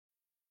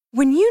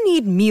When you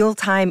need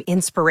mealtime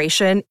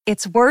inspiration,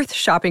 it's worth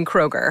shopping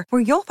Kroger,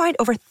 where you'll find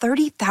over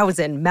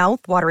 30,000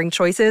 mouth-watering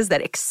choices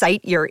that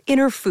excite your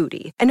inner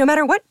foodie. And no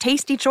matter what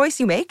tasty choice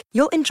you make,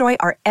 you'll enjoy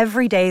our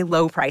everyday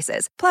low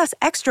prices, plus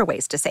extra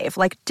ways to save,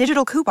 like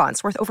digital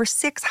coupons worth over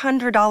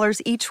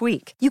 $600 each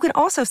week. You can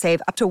also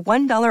save up to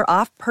 $1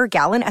 off per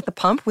gallon at the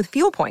pump with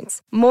fuel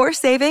points. More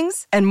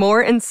savings and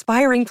more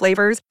inspiring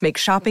flavors make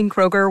shopping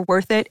Kroger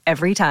worth it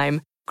every time.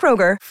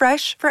 Kroger,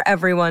 fresh for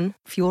everyone.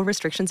 Fuel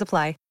restrictions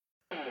apply.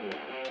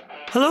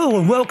 Hello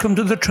and welcome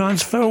to The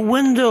Transfer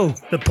Window,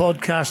 the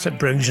podcast that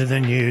brings you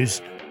the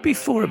news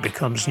before it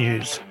becomes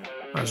news,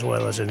 as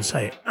well as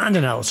insight and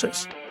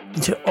analysis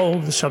into all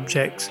the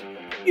subjects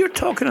you're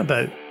talking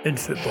about in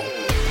football.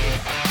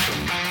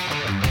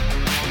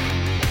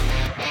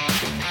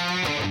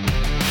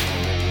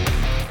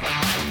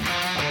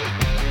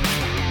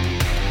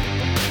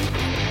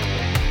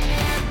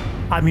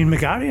 I'm Ian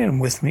McGarry,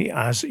 and with me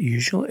as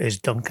usual is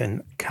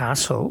Duncan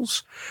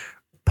Castles.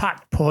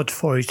 Packed pod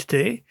for you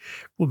today.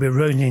 We'll be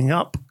rounding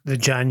up the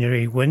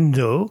January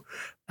window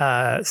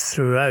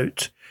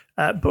throughout,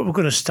 but we're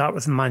going to start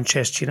with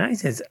Manchester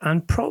United,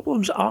 and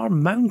problems are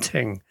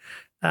mounting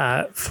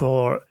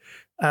for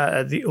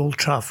the Old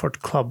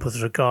Trafford club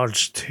with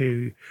regards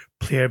to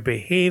player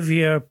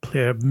behaviour,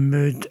 player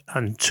mood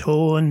and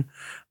tone,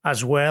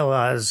 as well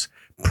as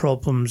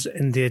problems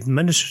in the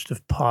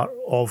administrative part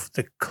of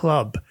the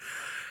club.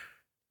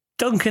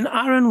 Duncan,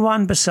 Aaron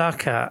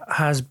Wan-Bissaka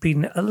has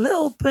been a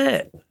little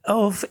bit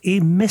of a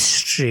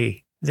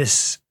mystery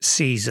this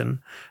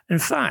season. In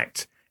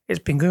fact, it's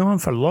been going on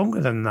for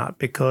longer than that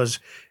because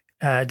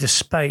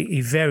despite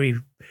a very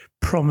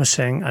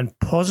promising and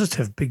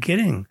positive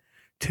beginning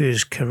to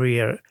his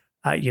career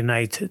at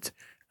United,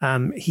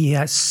 he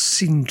has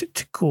seemed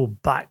to go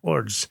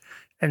backwards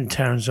in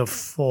terms of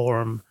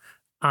form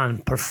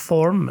and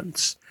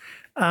performance.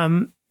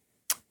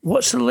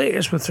 What's the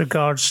latest with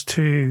regards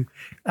to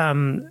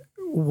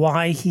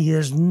why he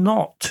is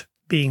not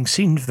being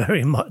seen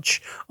very much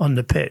on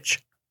the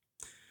pitch?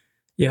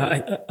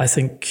 Yeah, I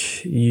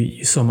think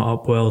you sum it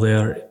up well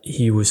there.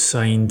 He was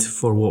signed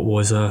for what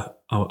was a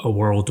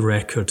world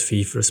record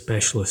fee for a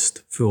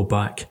specialist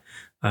fullback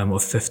of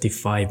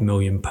 £55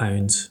 million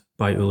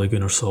by Ole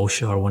Gunnar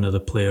Solskjaer, one of the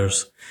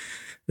players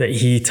that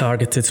he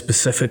targeted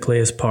specifically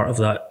as part of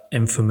that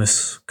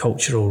infamous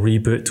cultural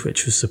reboot,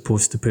 which was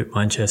supposed to put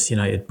Manchester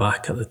United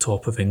back at the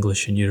top of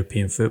English and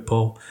European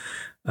football.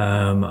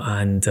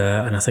 And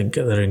I think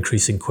there are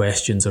increasing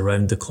questions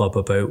around the club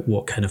about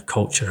what kind of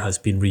culture has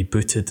been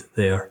rebooted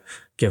there,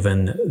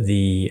 given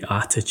the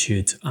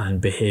attitude and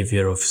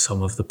behaviour of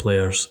some of the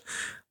players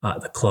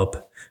at the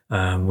club.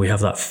 We have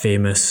that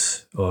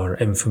famous or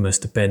infamous,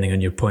 depending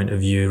on your point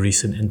of view,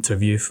 recent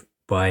interview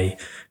by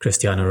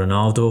Cristiano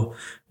Ronaldo,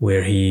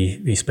 where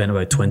he spent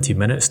about 20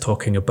 minutes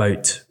talking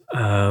about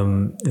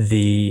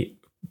the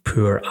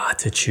poor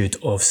attitude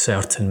of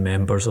certain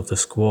members of the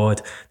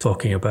squad,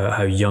 talking about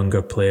how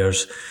younger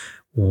players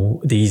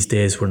these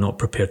days were not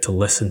prepared to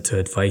listen to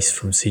advice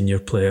from senior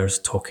players,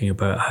 talking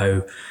about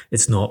how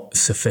it's not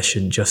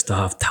sufficient just to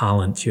have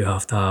talent. You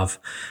have to have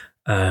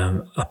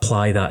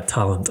apply that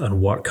talent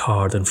and work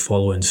hard and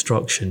follow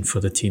instruction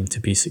for the team to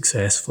be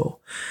successful.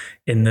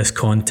 In this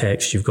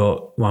context, you've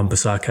got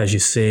Wan-Bissaka, as you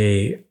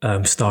say,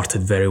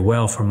 started very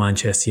well for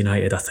Manchester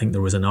United. I think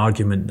there was an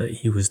argument that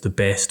he was the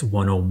best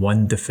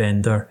one-on-one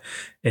defender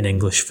in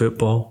English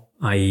football,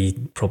 i.e.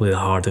 probably the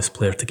hardest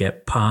player to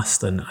get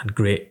past and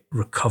great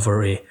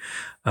recovery,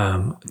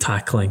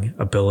 tackling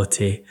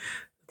ability.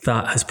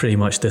 That has pretty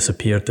much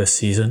disappeared this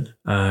season.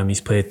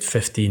 He's played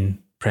 15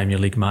 Premier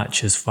League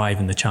matches, 5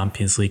 in the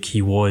Champions League.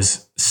 He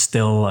was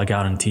still a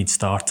guaranteed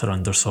starter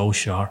under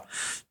Solskjaer,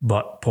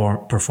 but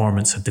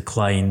performance had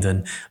declined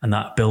and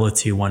that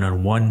ability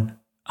one-on-one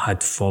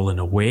had fallen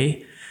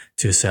away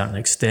to a certain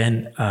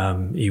extent.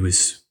 He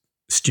was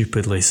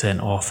stupidly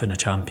sent off in a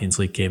Champions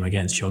League game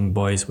against Young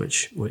Boys,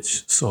 which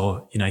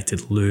saw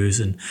United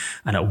lose and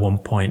at one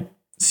point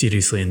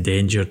seriously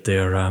endangered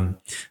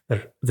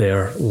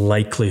their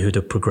likelihood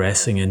of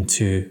progressing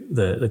into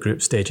the group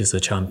stages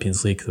of the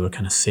Champions League. They were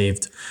kind of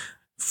saved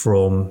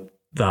from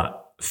that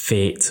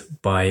fate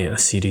by a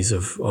series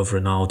of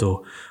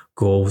Ronaldo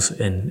goals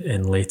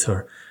in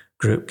later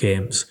group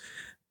games.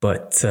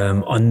 But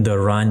under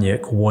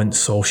Rangnick,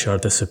 once Solskjaer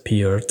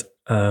disappeared,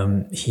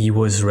 he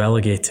was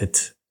relegated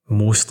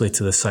mostly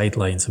to the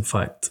sidelines. In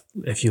fact,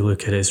 if you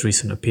look at his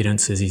recent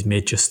appearances, he's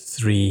made just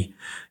 3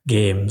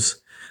 games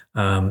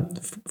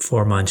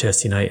for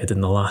Manchester United in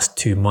the last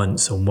 2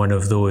 months, and one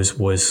of those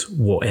was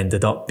what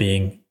ended up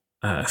being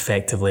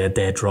effectively a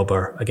dead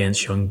rubber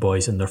against Young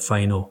Boys in their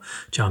final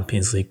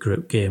Champions League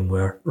group game,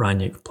 where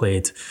Rangnick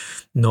played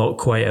not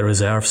quite a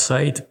reserve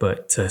side,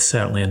 but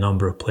certainly a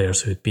number of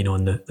players who had been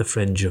on the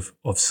fringe of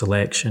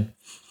selection.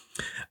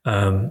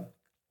 At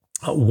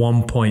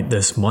one point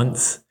this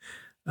month,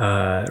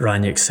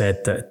 Rangnick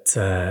said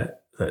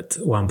that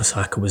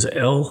Wan-Bissaka was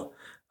ill.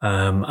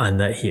 and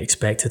that he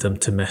expected him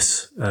to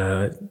miss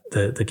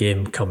the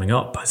game coming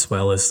up, as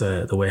well as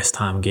the West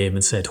Ham game,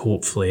 and said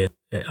hopefully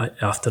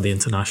after the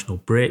international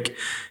break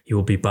he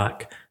will be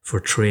back for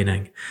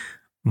training.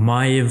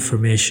 My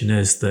information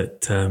is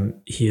that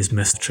he has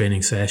missed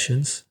training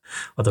sessions.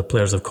 Other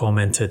players have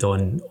commented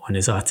on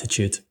his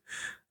attitude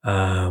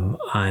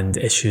and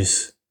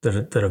issues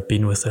that have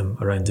been with him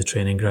around the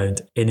training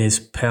ground. In his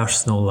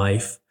personal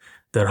life,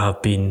 there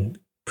have been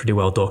pretty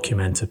well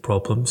documented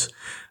problems.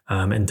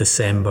 In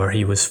December,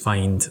 he was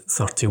fined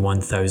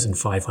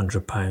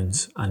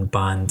 £31,500 and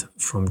banned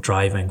from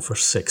driving for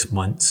 6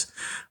 months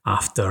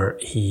after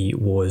he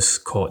was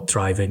caught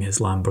driving his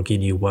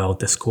Lamborghini while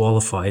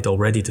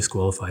already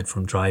disqualified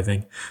from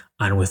driving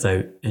and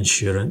without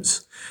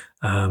insurance.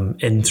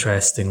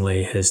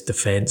 Interestingly, his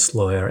defence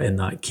lawyer in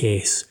that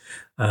case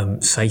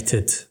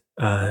cited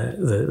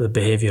the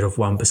behaviour of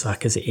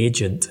Wan-Bissaka's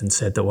agent and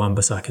said that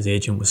Wan-Bissaka's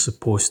agent was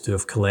supposed to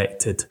have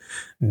collected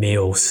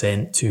mail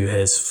sent to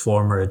his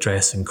former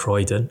address in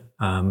Croydon.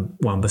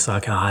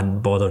 Wan-Bissaka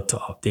hadn't bothered to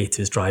update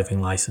his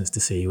driving licence to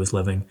say he was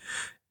living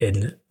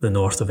in the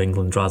north of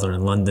England rather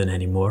than London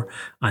anymore,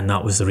 and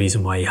that was the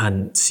reason why he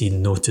hadn't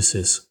seen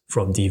notices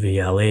from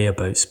DVLA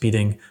about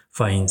speeding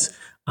fines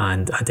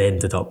and had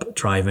ended up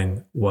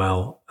driving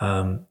while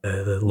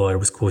the lawyer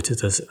was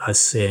quoted as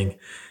saying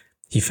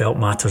he felt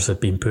matters had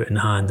been put in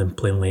hand and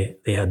plainly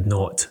they had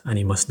not, and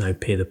he must now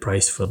pay the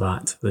price for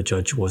that. The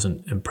judge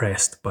wasn't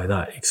impressed by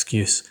that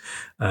excuse.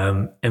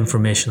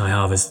 Information I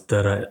have is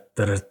there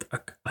are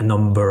a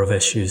number of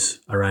issues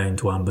around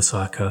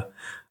Wan-Bissaka,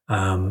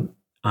 and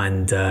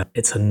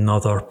it's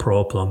another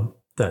problem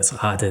that's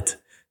added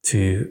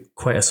to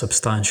quite a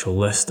substantial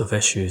list of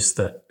issues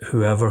that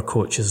whoever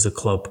coaches the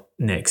club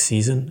next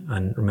season,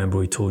 and remember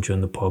we told you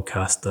on the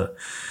podcast that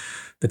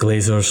the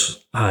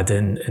Glazers had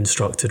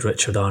instructed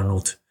Richard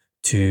Arnold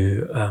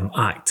to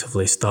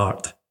actively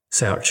start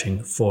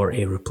searching for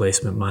a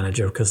replacement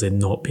manager because they'd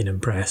not been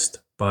impressed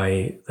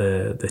by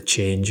the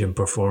change in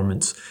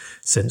performance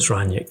since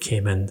Rangnick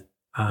came in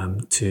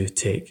to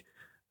take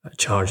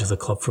charge of the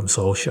club from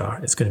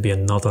Solskjaer. It's going to be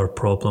another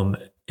problem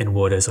in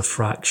what is a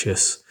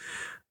fractious,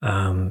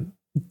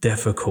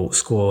 difficult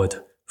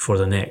squad for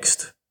the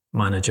next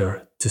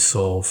manager to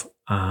solve.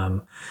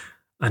 And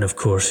of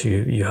course,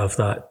 you have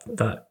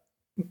that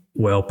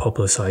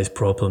well-publicised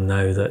problem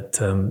now that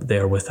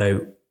they're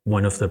without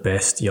one of their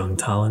best young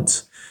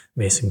talents,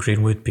 Mason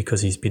Greenwood,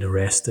 because he's been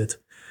arrested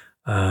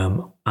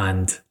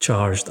and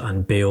charged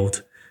and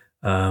bailed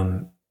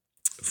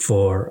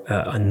for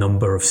a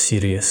number of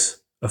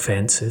serious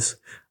offences.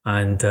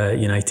 And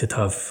United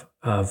have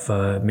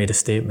made a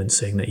statement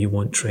saying that he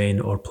won't train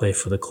or play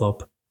for the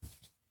club.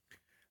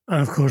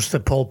 And of course, the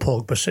Paul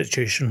Pogba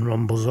situation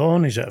rumbles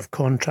on. He's out of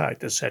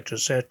contract, etc.,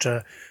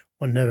 etc.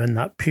 We're now in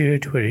that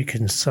period where he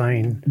can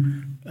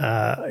sign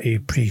a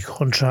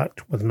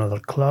pre-contract with another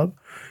club.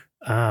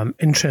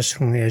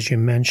 Interestingly, as you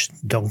mentioned,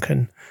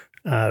 Duncan,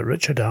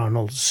 Richard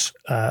Arnold's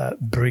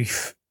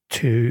brief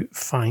to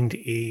find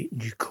a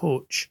new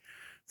coach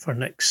for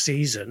next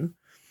season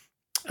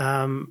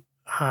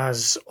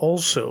has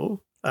also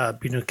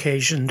been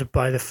occasioned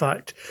by the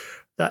fact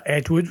that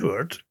Ed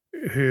Woodward,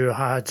 who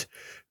had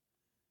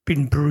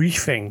been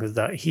briefing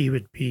that he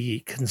would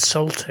be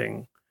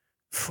consulting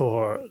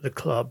for the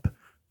club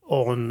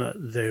on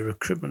the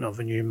recruitment of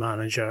a new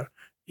manager,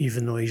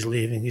 even though he's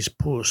leaving his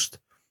post,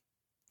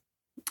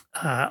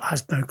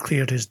 has now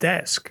cleared his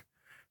desk.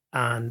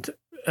 And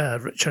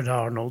Richard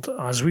Arnold,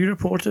 as we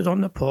reported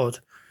on the pod,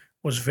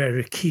 was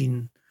very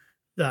keen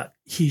that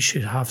he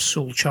should have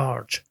sole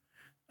charge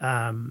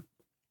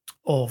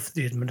of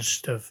the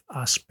administrative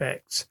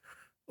aspects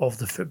of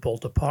the football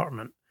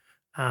department.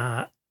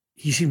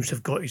 He seems to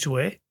have got his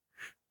way.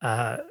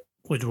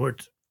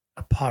 Woodward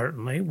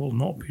apparently will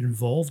not be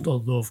involved,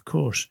 although, of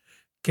course,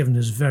 given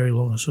his very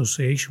long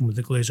association with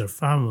the Glazer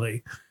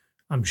family,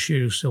 I'm sure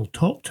he'll still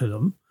talk to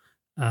them.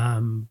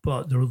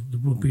 But there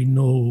will be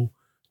no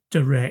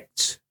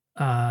direct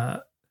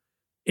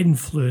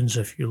influence,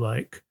 if you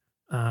like,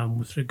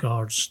 with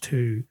regards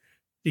to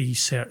the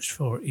search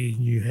for a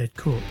new head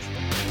coach.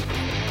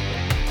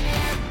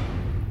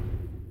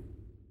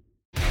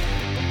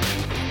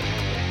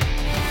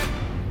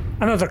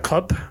 Another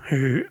club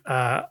who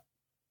are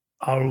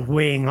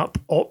weighing up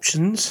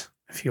options,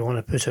 if you want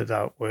to put it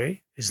that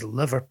way, is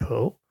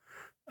Liverpool.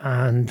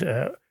 And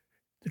the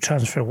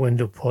Transfer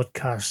Window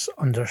podcast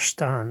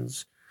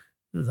understands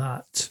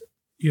that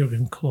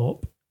Jurgen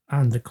Klopp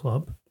and the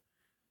club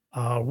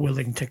are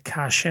willing to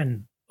cash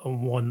in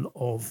on one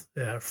of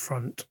their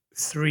front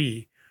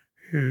three,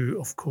 who,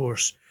 of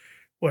course,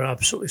 were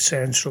absolutely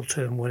central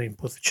to them winning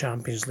both the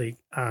Champions League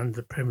and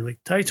the Premier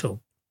League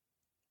title.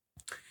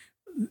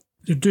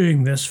 They're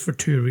doing this for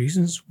two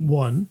reasons.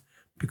 One,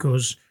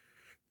 because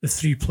the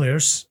three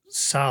players,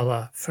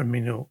 Salah,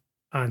 Firmino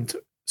and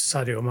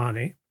Sadio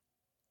Mane,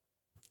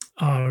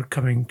 are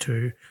coming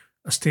to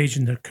a stage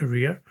in their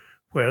career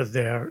where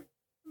their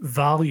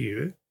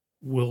value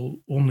will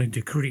only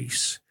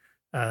decrease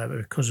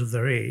because of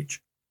their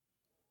age,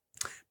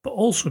 but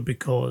also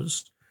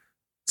because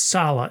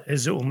Salah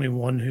is the only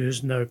one who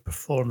is now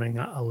performing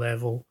at a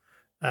level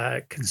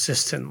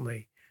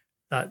consistently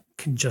that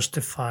can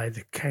justify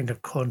the kind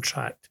of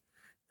contract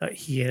that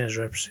he and his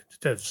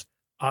representatives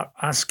are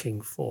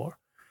asking for.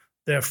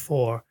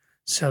 Therefore,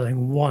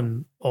 selling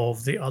one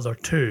of the other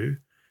two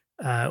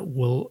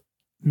will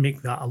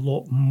make that a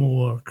lot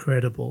more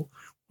credible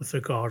with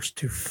regards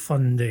to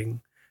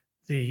funding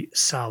the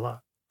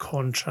Salah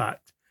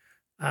contract,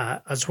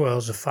 as well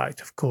as the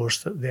fact, of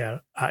course, that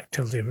they're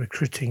actively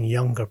recruiting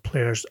younger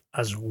players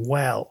as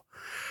well.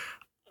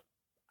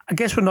 I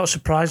guess we're not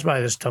surprised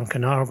by this,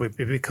 Duncan, are we?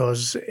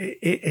 Because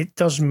it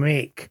does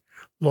make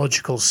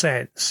logical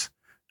sense.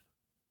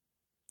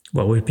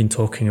 Well, we've been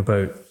talking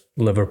about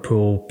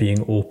Liverpool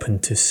being open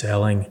to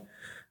selling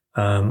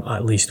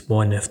at least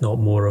one, if not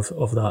more, of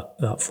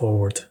that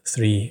forward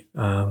three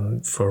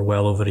for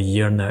well over a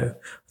year now.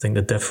 I think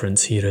the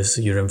difference here is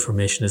your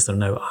information is they're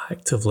now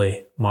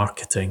actively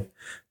marketing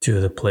two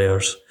of the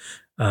players.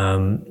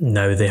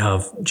 Now they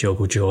have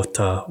Diogo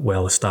Jota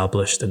well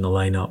established in the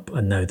lineup,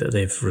 and now that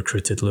they've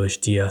recruited Luis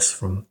Diaz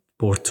from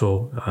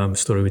Porto,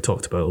 story we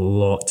talked about a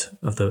lot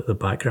of the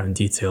background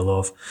detail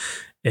of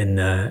in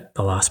the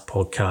last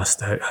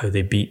podcast, how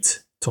they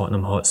beat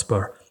Tottenham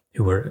Hotspur,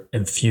 who were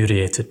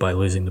infuriated by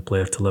losing the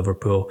player to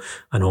Liverpool,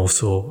 and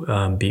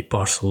also beat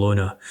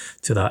Barcelona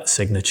to that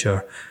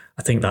signature.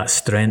 I think that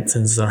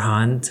strengthens their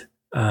hand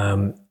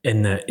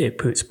in that it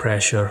puts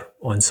pressure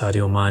on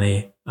Sadio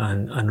Mane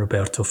and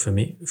Roberto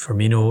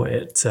Firmino.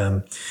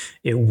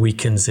 It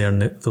weakens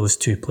those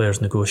two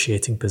players'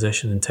 negotiating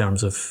position in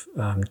terms of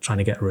trying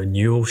to get a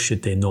renewal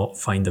should they not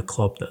find a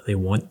club that they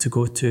want to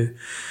go to.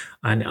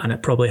 And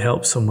it probably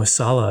helps them with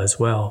Salah as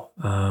well,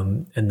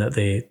 in that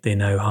they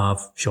now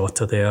have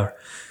Jota there,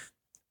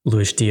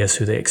 Luis Diaz,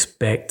 who they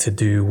expect to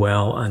do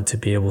well and to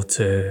be able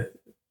to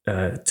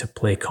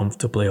play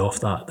comfortably off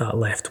that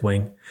left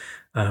wing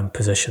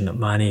position that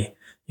Mane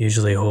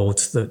usually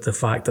holds. The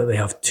fact that they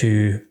have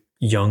two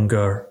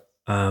younger,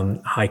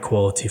 high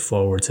quality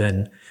forwards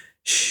in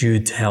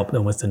should help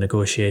them with the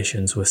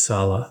negotiations with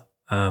Salah,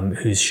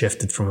 who's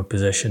shifted from a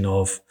position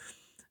of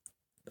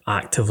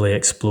actively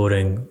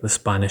exploring the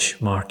Spanish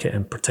market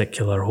in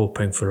particular,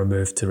 hoping for a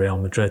move to Real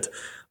Madrid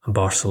and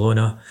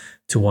Barcelona,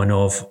 to one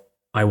of,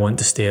 I want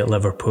to stay at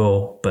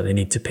Liverpool, but they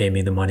need to pay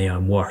me the money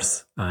I'm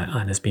worth,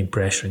 and has been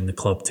pressuring the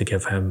club to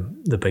give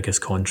him the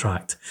biggest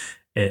contract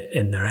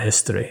in their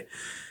history.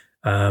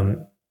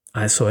 So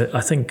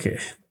I think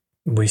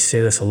we say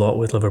this a lot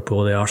with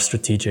Liverpool. They are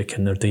strategic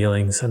in their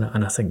dealings, and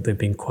I think they've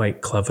been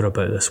quite clever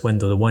about this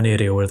window. The one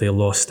area where they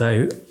lost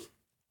out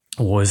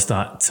was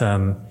that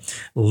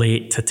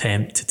late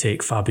attempt to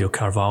take Fabio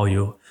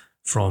Carvalho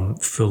from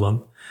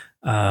Fulham.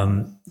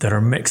 There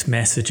are mixed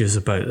messages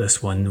about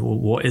this one.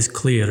 What is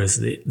clear is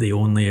that they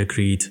only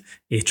agreed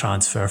a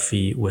transfer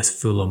fee with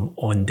Fulham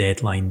on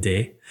deadline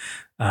day.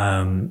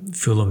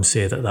 Fulham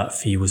say that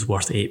fee was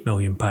worth £8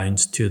 million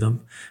to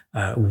them,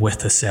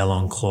 with a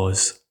sell-on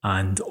clause,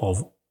 and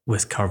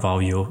with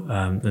Carvalho,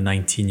 the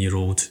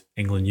 19-year-old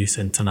England youth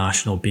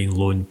international, being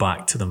loaned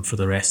back to them for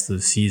the rest of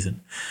the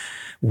season,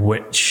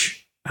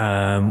 which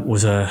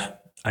was a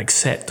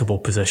acceptable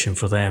position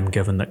for them,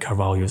 given that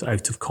Carvalho is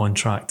out of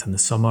contract in the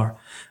summer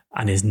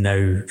and is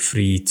now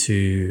free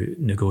to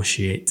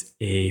negotiate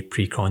a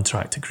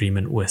pre-contract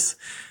agreement with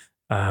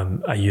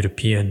a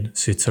European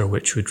suitor,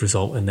 which would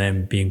result in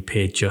them being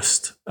paid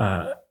just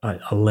a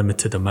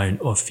limited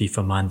amount of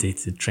FIFA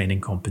mandated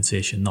training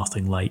compensation,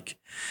 nothing like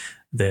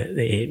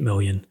the 8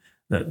 million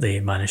that they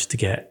managed to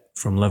get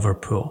from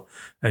Liverpool.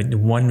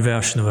 One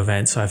version of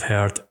events I've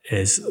heard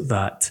is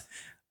that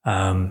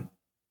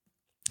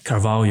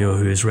Carvalho,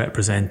 who is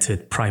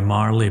represented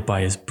primarily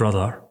by his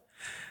brother,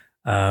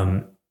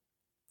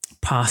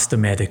 passed a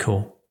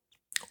medical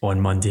on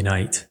Monday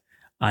night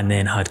and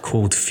then had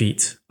cold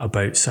feet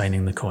about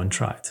signing the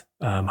contract,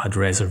 had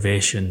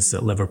reservations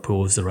that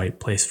Liverpool was the right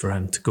place for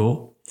him to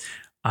go,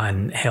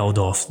 and held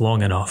off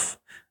long enough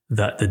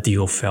that the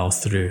deal fell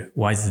through.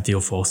 Why did the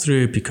deal fall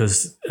through?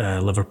 Because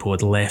Liverpool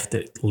had left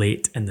it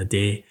late in the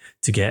day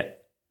to get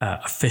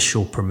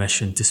official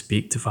permission to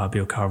speak to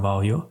Fabio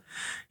Carvalho.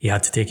 He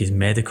had to take his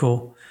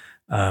medical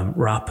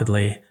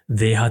rapidly.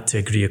 They had to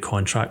agree a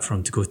contract for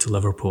him to go to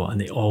Liverpool, and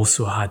they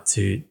also had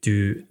to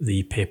do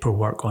the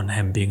paperwork on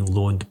him being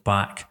loaned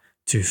back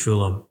to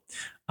Fulham.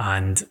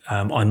 And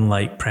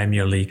unlike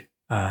Premier League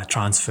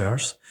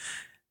transfers,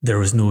 there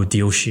was no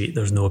deal sheet.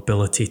 There's no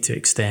ability to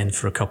extend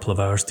for a couple of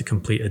hours to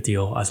complete a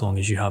deal as long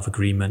as you have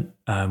agreement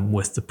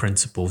with the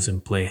principals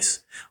in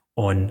place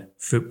on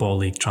Football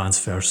League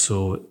transfers.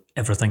 So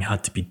everything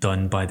had to be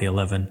done by the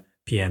 11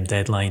 p.m.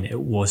 deadline. It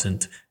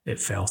wasn't.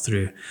 It fell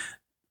through.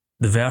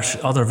 The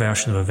other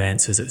version of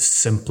events is it's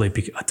simply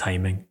a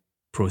timing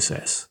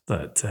process.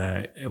 That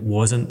it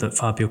wasn't that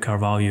Fabio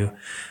Carvalho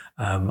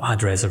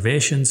had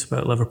reservations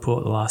about Liverpool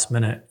at the last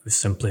minute. It was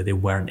simply they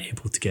weren't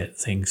able to get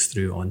things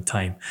through on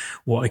time.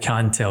 What I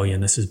can tell you,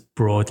 and this is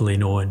broadly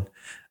known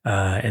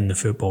in the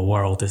football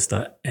world, is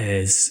that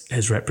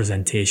his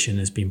representation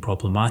has been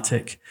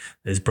problematic.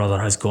 His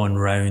brother has gone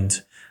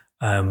round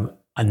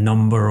a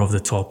number of the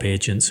top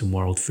agents in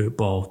world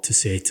football to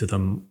say to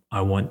them,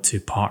 I want to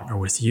partner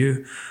with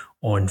you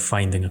on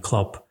finding a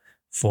club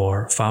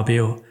for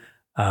Fabio,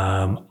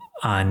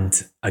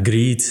 and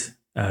agreed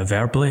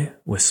verbally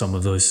with some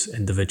of those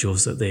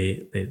individuals that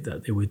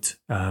they would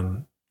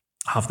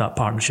have that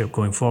partnership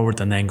going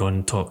forward, and then gone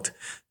and talked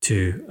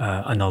to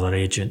another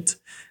agent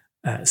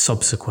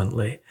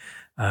subsequently.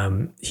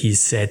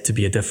 He's said to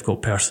be a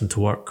difficult person to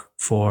work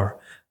for.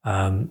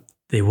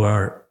 They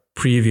were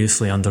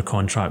previously under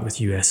contract with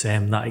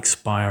USM. That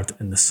expired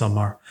in the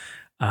summer.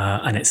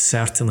 And it's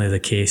certainly the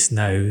case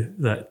now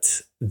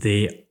that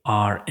they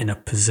are in a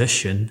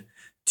position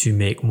to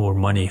make more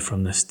money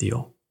from this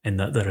deal, in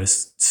that there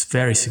is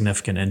very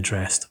significant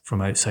interest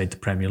from outside the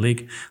Premier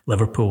League.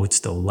 Liverpool would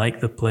still like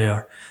the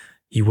player.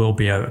 He will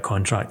be out of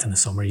contract in the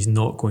summer. He's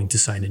not going to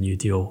sign a new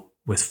deal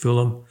with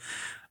Fulham.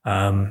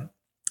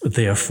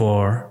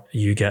 Therefore,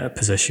 you get a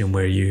position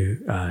where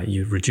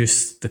you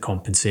reduce the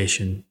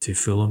compensation to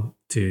Fulham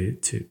to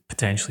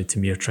potentially to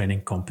mere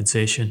training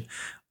compensation.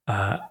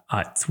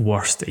 At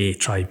worst, a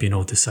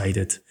tribunal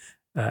decided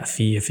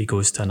fee if he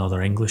goes to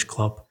another English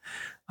club,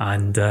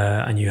 and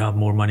you have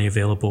more money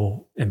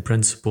available in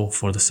principle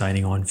for the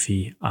signing on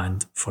fee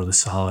and for the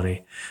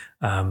salary.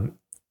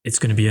 It's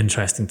going to be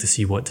interesting to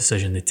see what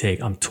decision they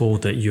take. I'm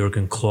told that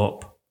Jurgen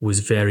Klopp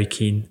was very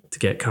keen to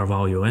get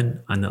Carvalho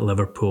in, and that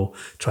Liverpool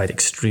tried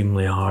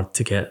extremely hard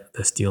to get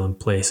this deal in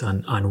place,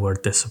 and were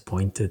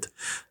disappointed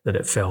that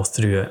it fell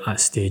through at a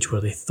stage where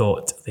they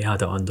thought they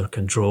had it under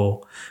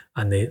control,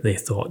 and they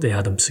thought they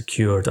had him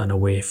secured and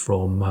away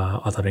from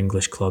other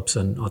English clubs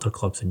and other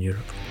clubs in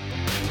Europe.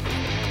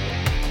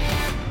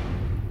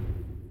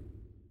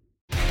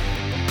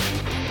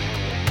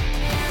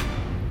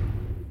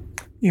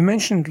 You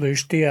mentioned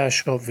Luis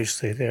Diaz,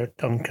 obviously, there,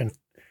 Duncan.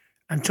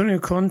 Antonio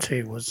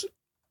Conte was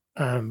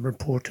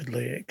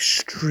reportedly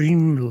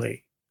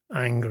extremely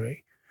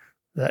angry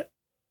that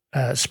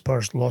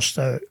Spurs lost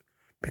out,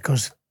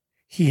 because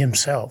he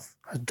himself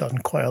had done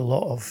quite a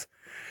lot of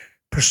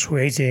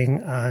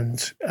persuading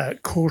and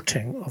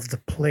courting of the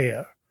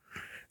player.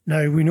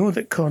 Now, we know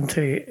that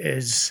Conte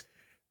is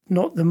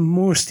not the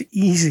most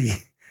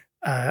easy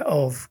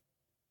of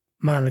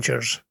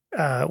managers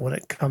when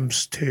it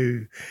comes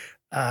to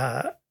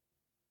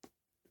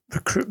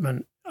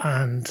recruitment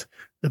and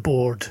the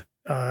board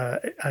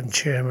and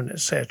chairman,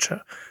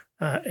 etc.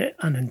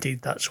 And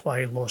indeed, that's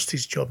why he lost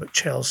his job at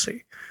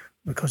Chelsea,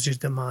 because his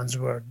demands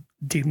were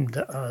deemed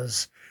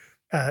as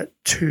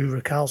too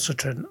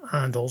recalcitrant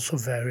and also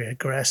very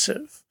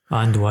aggressive.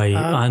 And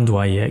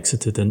why he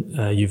exited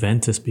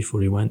Juventus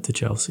before he went to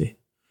Chelsea.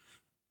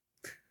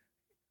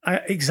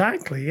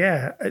 Exactly,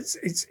 yeah.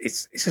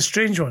 It's a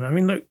strange one. I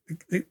mean, look,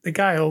 the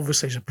guy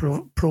obviously is a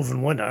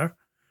proven winner,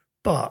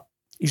 but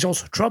he's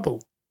also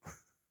trouble.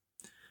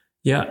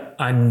 Yeah,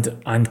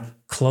 and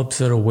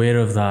clubs are aware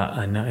of that.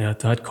 And I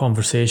had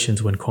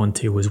conversations when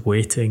Conte was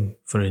waiting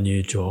for a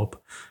new job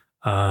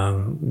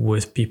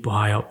with people,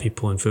 high up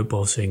people in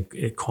football, saying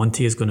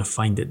Conte is going to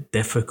find it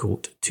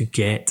difficult to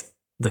get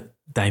the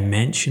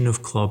dimension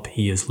of club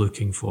he is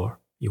looking for.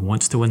 He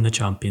wants to win the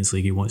Champions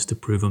League. He wants to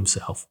prove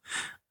himself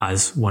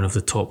as one of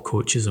the top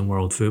coaches in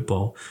world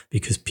football,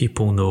 because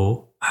people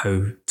know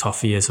how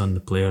tough he is on the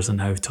players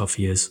and how tough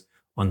he is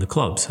on the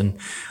clubs. And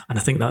I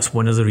think that's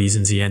one of the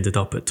reasons he ended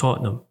up at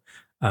Tottenham.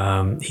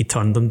 He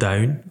turned them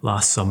down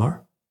last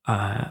summer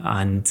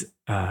and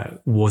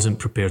wasn't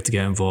prepared to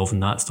get involved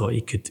in that, thought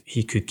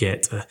he could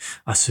get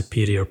a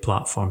superior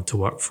platform to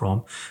work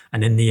from.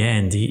 And in the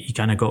end, he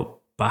kind of got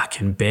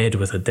back in bed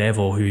with a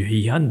devil who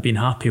he hadn't been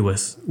happy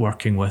with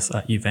working with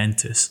at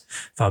Juventus,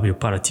 Fabio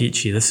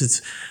Paratici. This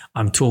is,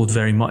 I'm told,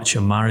 very much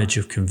a marriage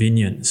of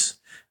convenience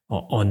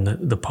on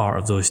the part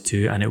of those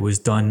two, and it was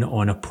done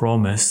on a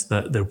promise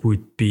that there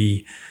would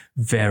be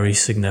very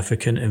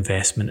significant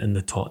investment in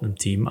the Tottenham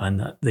team and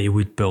that they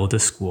would build a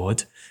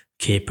squad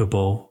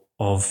capable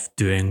of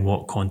doing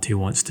what Conte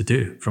wants to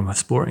do from a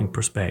sporting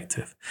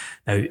perspective.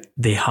 Now,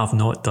 they have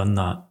not done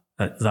that.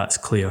 That's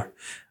clear.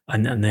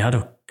 And they had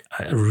a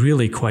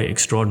really quite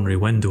extraordinary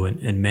window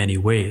in many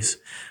ways.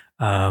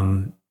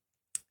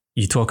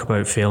 You talk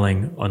about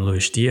failing on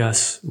Luis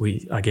Diaz.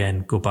 We,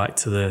 again, go back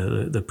to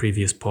the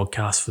previous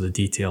podcast for the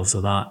details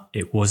of that.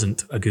 It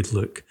wasn't a good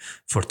look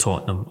for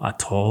Tottenham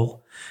at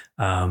all.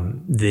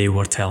 They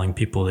were telling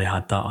people they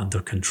had that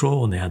under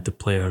control and they had the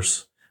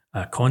players'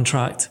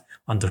 contract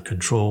under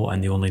control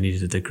and they only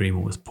needed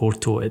agreement with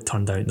Porto. It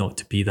turned out not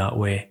to be that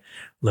way.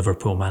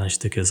 Liverpool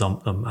managed to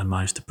gazump them and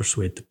managed to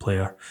persuade the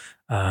player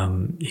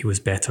he was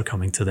better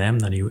coming to them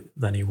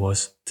than he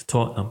was to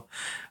Tottenham.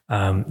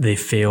 They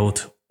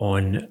failed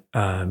on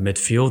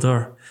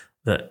midfielder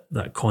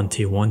that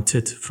Conte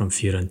wanted from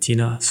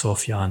Fiorentina,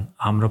 Sofian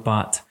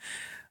Amrabat.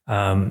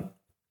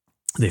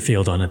 They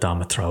failed on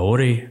Adama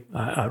Traore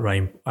at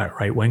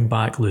right wing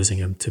back, losing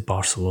him to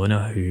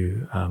Barcelona,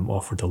 who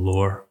offered a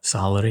lower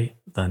salary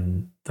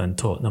than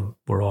Tottenham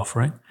were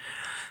offering.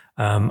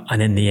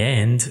 And in the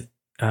end,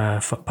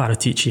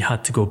 Paratici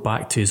had to go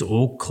back to his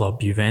old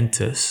club,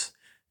 Juventus,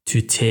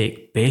 to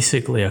take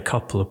basically a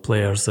couple of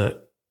players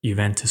that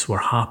Juventus were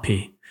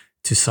happy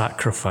to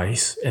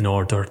sacrifice in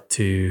order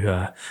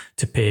to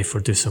pay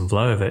for Dusan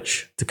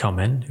Vlahovic to come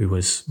in, who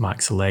was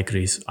Max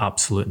Allegri's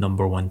absolute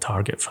number one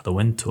target for the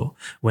window.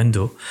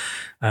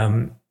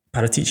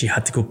 Paratici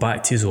had to go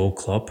back to his old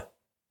club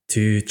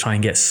to try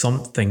and get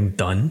something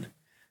done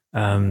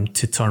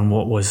to turn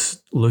what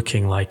was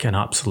looking like an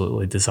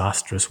absolutely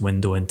disastrous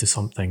window into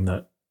something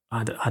that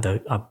had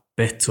a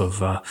bit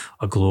of a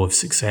glow of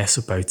success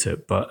about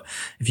it. But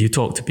if you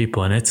talk to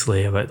people in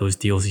Italy about those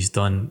deals he's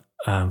done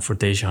for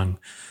Dejan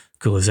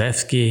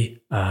Kulusevski,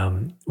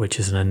 which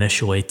is an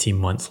initial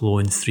 18-month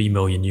loan, €3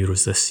 million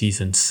this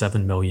season,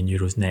 €7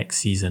 million next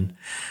season,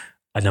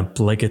 an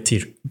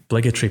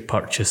obligatory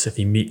purchase if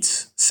he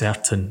meets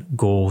certain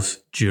goals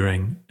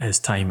during his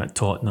time at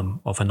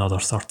Tottenham of another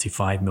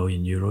 €35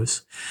 million,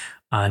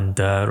 and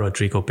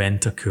Rodrigo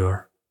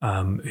Bentancur,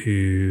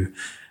 who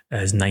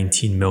is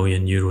 €19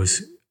 million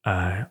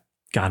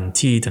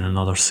guaranteed and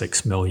another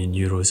 €6 million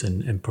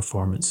in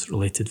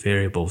performance-related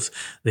variables.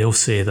 They'll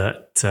say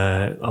that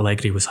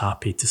Allegri was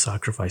happy to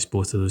sacrifice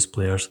both of those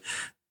players.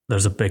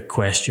 There's a big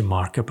question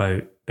mark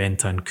about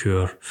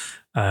Bentancur,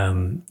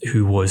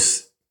 who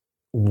was,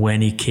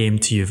 when he came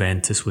to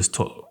Juventus, was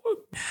talked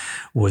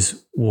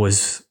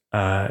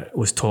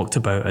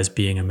about as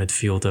being a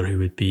midfielder who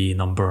would be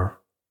number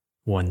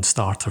one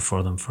starter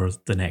for them for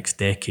the next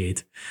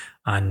decade.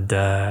 And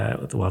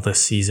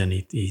this season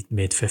he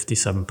made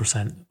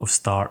 57% of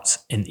starts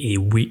in a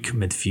weak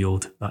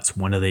midfield. That's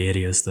one of the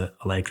areas that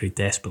Allegri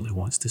desperately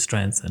wants to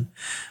strengthen.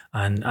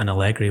 And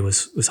Allegri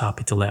was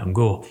happy to let him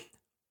go.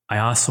 I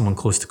asked someone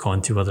close to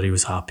Conte whether he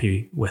was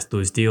happy with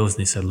those deals,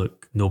 and he said,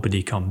 look,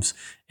 nobody comes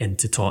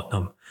into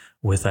Tottenham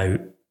without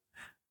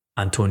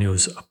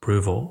Antonio's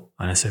approval.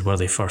 And I said, were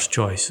they first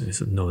choice? And he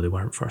said, no, they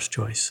weren't first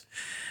choice.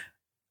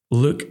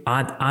 Look,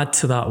 add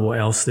to that what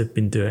else they've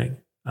been doing.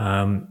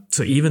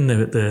 So even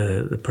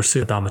the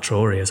pursuit of Adama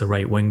Traore as a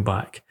right wing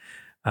back,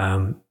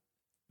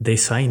 they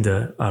signed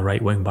a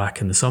right wing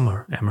back in the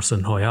summer,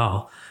 Emerson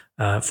Royal,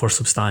 for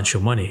substantial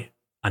money,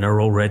 and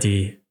are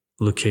already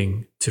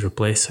looking to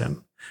replace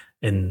him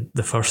in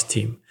the first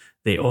team.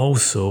 They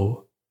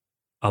also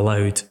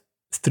allowed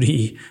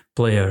 3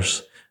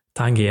 players,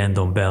 Tanguy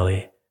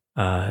Ndombele,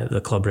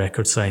 the club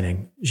record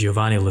signing,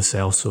 Giovanni Lo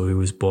Celso, who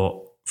was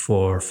bought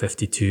for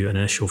an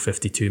initial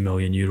 €52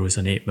 million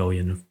and €8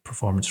 million of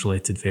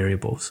performance-related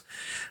variables,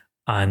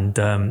 and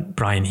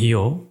Brian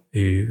Hill,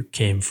 who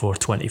came for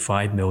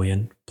 25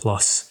 million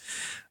plus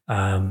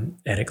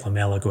Eric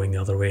Lamela going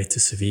the other way to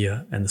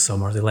Sevilla in the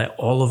summer. They let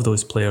all of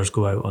those players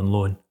go out on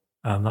loan.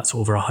 That's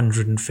over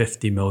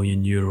 €150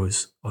 million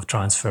of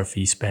transfer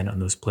fees spent on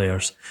those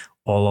players,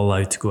 all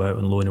allowed to go out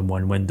on loan in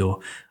one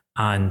window,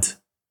 and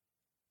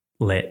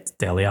let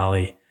Dele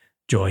Alli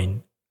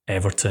join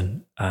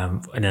Everton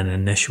in an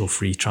initial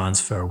free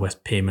transfer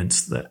with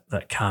payments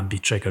that can be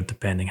triggered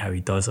depending how he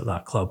does at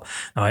that club.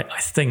 Now, I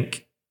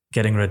think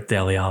getting rid of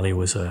Dele Alli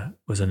was an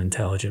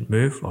intelligent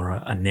move, or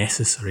a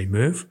necessary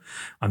move.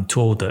 I'm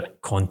told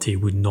that Conte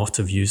would not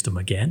have used him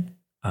again.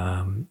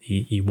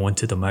 He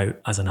wanted him out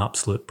as an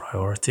absolute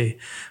priority.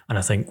 And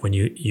I think when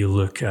you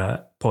look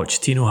at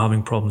Pochettino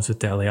having problems with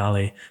Dele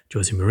Alli,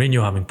 Jose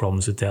Mourinho having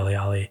problems with Dele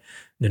Alli,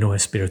 Nuno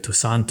Espirito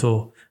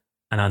Santo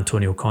and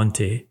Antonio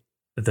Conte,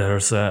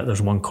 there's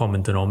one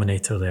common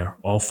denominator there.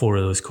 All 4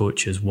 of those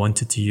coaches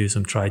wanted to use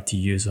him, tried to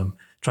use him,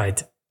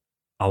 tried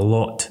a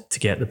lot to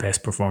get the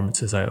best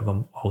performances out of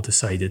him, all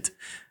decided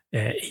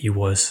he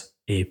was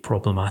a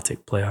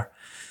problematic player,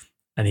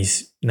 and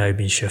he's now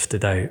been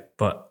shifted out.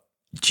 But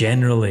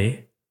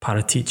generally,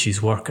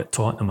 Paratici's work at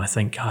Tottenham, I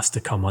think, has to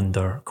come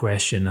under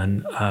question.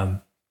 And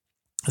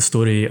the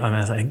story,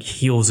 I think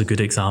Heel's a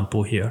good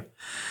example here.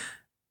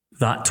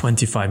 That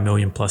 25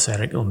 million plus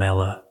Eric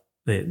Lamela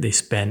they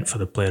spent for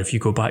the player. If you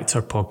go back to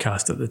our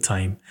podcast at the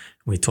time,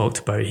 we talked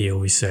about Heel.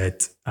 We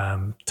said,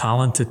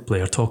 talented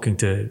player, talking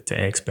to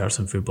experts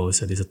in football, we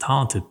said he's a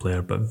talented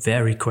player, but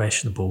very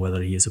questionable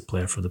whether he is a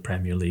player for the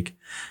Premier League.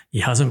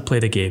 He hasn't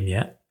played a game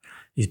yet.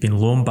 He's been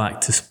loaned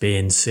back to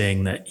Spain,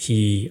 saying that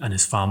he and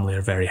his family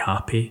are very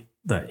happy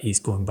that he's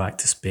going back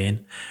to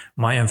Spain.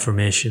 My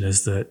information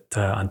is that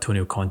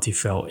Antonio Conte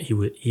felt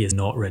he is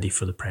not ready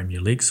for the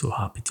Premier League, so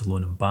happy to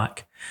loan him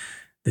back.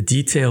 The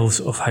details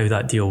of how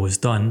that deal was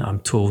done,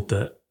 I'm told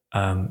that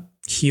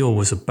Heel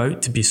was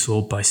about to be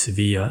sold by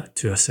Sevilla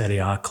to a Serie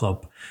A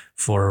club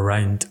for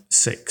around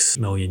 €6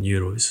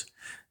 million.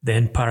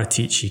 Then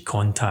Paratici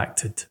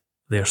contacted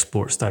their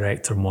sports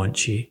director,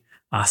 Monchi,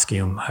 asking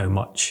him how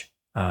much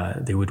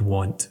they would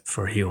want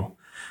for Heel.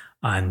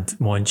 And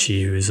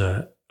Monchi, who is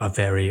a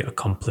very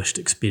accomplished,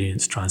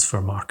 experienced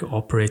transfer market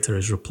operator,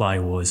 his reply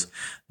was,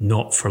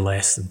 not for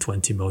less than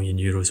 €20 million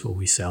will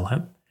we sell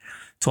him.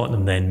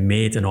 Tottenham then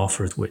made an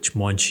offer which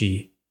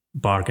Monchi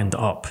bargained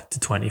up to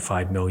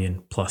 25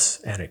 million plus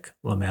Eric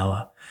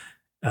Lamela.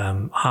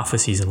 Half a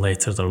season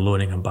later, they're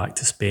loaning him back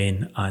to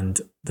Spain,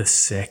 and the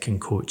second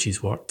coach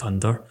he's worked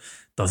under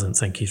doesn't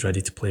think he's ready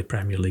to play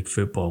Premier League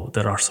football.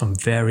 There are some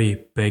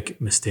very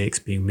big mistakes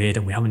being made,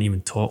 and we haven't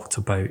even talked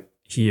about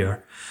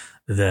here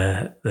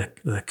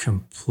the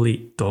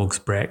complete dog's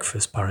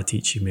breakfast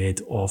Paratici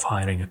made of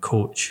hiring a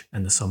coach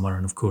in the summer.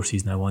 And of course,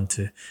 he's now on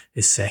to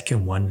his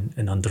second one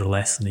in under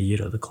less than a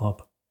year at the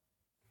club.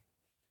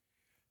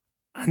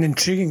 And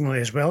intriguingly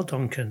as well,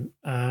 Duncan,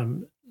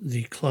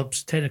 the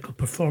club's technical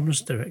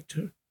performance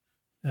director,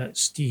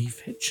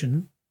 Steve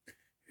Hitchen,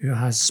 who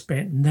has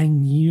spent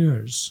 9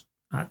 years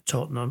at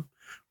Tottenham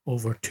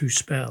over 2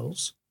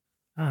 spells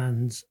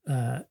and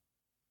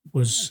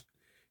was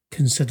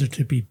considered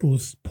to be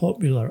both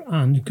popular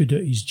and good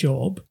at his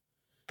job,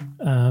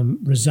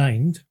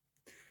 resigned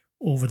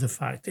over the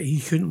fact that he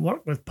couldn't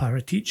work with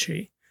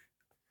Paratici.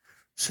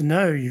 So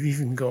now you've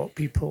even got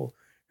people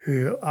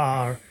who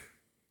are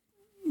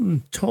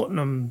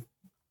Tottenham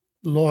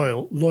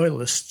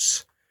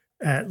loyalists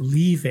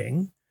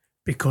leaving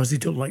because they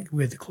don't like the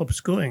way the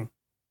club's going.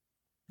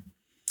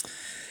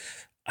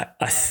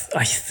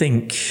 I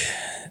think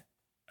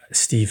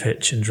Steve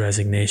Hitchen's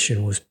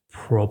resignation was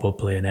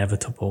probably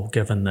inevitable,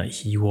 given that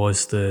he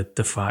was the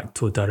de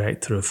facto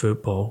director of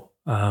football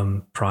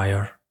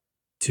prior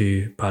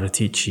to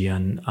Paratici,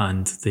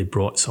 and they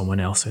brought someone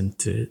else in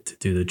to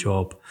do the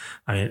job.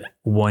 I mean,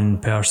 one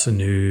person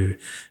who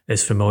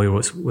is familiar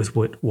with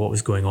what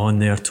was going on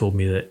there told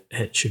me that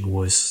Hitchen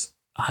was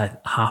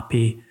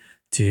happy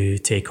to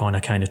take on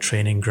a kind of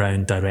training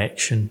ground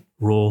direction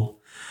role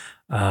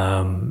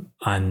and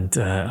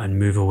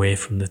move away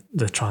from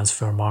the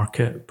transfer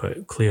market,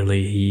 but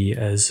clearly he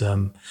is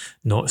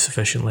not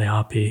sufficiently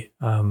happy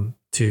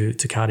to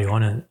carry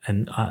on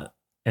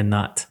in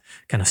that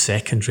kind of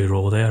secondary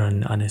role there,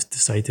 and has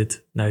decided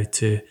now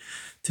to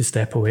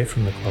step away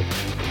from the club.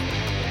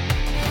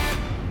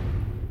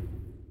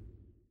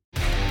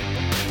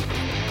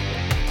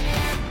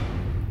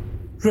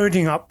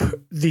 Rounding up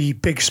the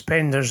big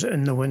spenders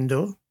in the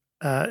window,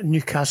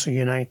 Newcastle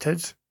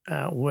United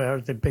were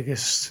the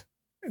biggest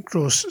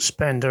gross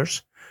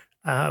spenders,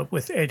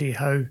 with Eddie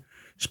Howe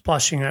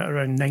splashing out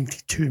around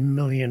 £92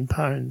 million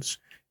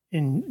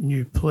in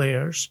new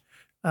players.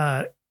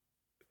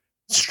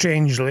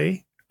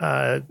 Strangely,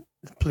 the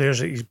players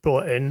that he's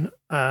brought in,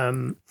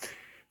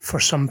 for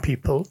some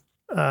people,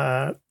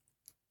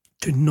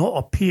 do not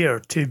appear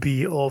to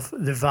be of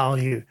the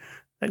value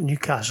that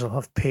Newcastle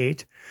have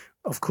paid.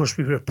 Of course,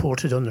 we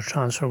reported on the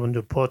Transfer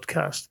Window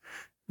podcast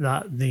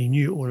that the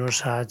new owners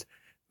had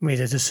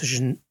made a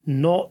decision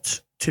not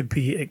to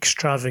be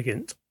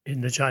extravagant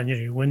in the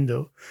January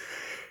window,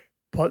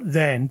 but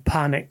then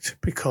panicked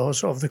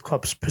because of the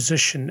club's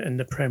position in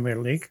the Premier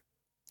League.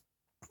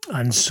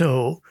 And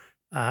so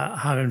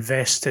have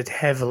invested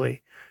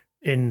heavily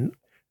in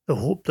the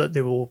hope that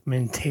they will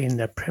maintain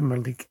their Premier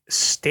League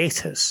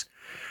status.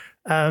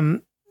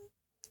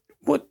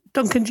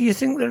 Duncan, do you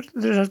think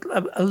there's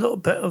a little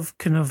bit of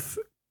kind of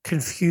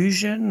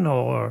confusion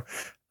or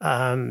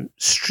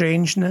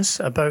strangeness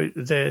about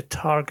the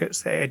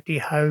targets that Eddie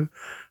Howe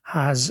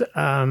has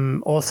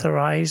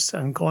authorised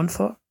and gone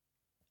for?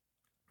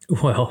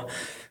 Well,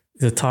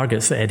 the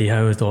targets that Eddie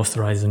Howe has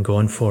authorised and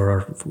gone for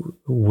are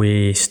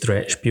way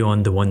stretched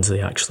beyond the ones they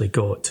actually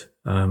got.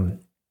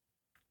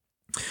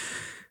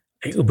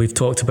 We've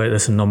talked about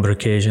this on a number of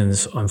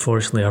occasions.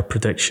 Unfortunately, our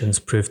predictions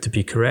proved to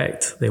be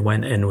correct. They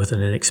went in with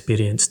an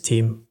inexperienced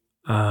team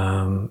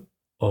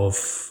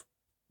of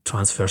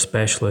transfer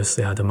specialists.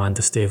 They had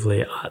Amanda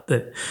Staveley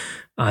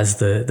as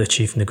the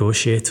chief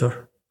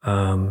negotiator,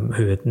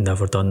 who had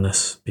never done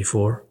this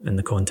before in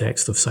the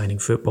context of signing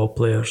football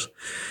players.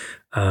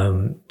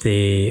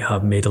 They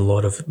have made a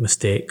lot of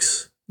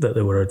mistakes that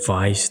they were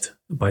advised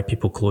by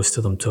people close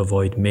to them to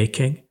avoid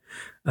making.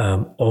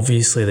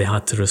 Obviously, they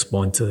had to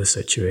respond to the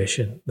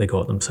situation they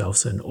got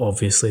themselves in.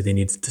 Obviously, they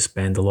needed to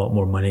spend a lot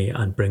more money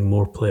and bring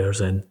more players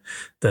in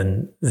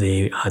than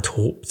they had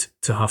hoped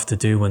to have to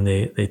do when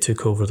they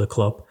took over the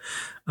club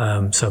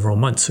several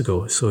months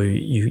ago. So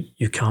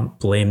you can't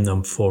blame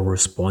them for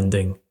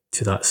responding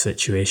to that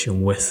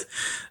situation with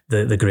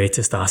the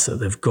greatest asset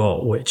they've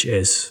got, which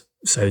is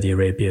Saudi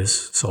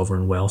Arabia's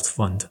sovereign wealth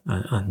fund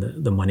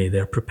and the money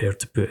they're prepared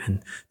to put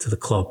into the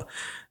club.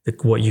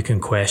 What you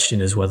can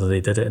question is whether they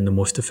did it in the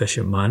most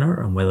efficient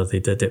manner and whether they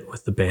did it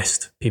with the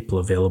best people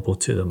available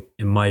to them.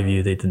 In my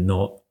view, they did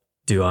not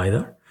do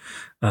either.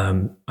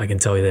 I can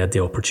tell you they had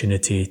the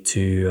opportunity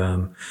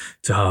to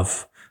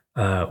have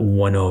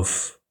one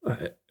of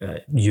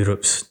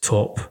Europe's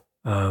top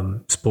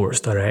sports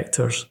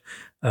directors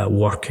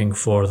working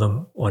for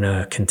them on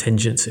a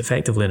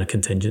effectively on a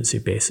contingency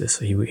basis.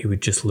 He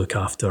would just look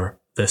after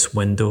this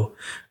window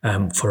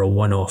for a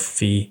one-off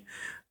fee.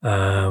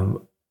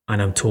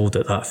 And I'm told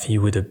that fee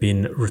would have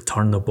been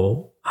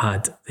returnable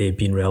had they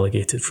been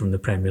relegated from the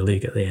Premier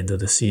League at the end of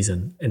the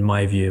season. In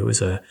my view, it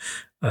was a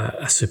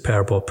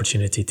superb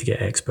opportunity to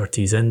get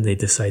expertise in. They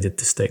decided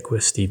to stick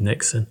with Steve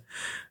Nickson,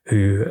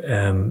 who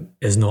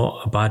is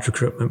not a bad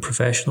recruitment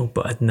professional,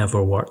 but had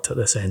never worked at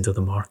this end of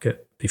the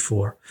market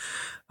before.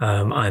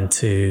 And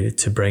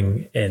to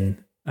bring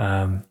in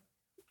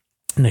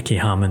Nicky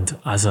Hammond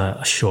as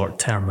a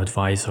short-term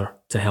advisor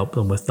to help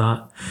them with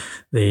that.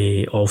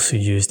 They also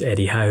used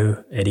Eddie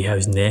Howe, Eddie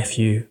Howe's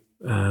nephew,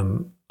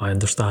 I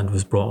understand,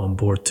 was brought on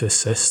board to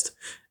assist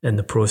in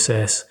the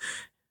process.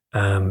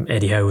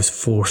 Eddie Howe was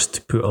forced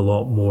to put a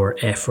lot more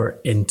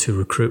effort into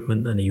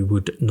recruitment than he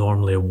would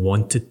normally have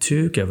wanted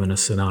to, given a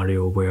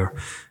scenario where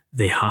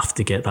they have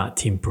to get that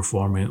team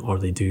performing or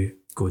they do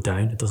go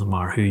down. It doesn't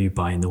matter who you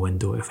buy in the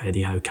window. If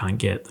Eddie Howe can't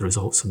get the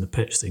results on the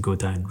pitch, they go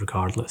down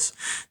regardless.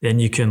 Then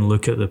you can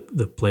look at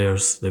the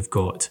players they've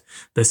got.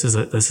 This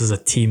is a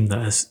team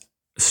that has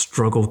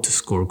struggled to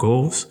score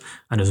goals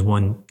and has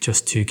won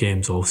just 2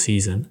 games all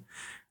season.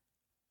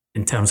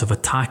 In terms of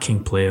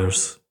attacking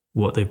players,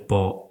 what they've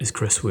bought is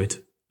Chris Wood,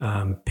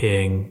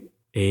 paying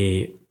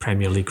a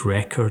Premier League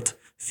record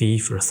fee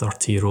for a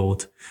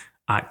 30-year-old,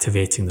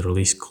 activating the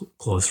release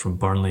clause from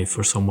Burnley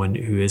for someone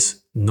who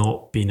has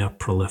not been a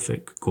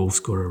prolific goal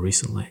scorer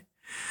recently.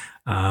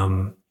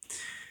 And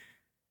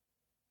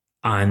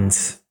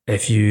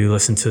if you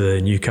listen to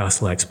the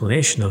Newcastle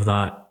explanation of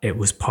that, it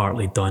was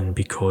partly done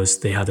because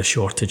they had a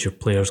shortage of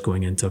players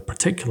going into a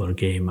particular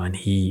game and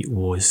he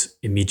was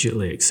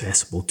immediately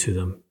accessible to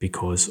them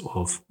because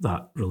of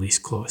that release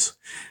clause.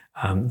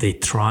 They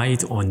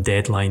tried on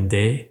deadline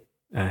day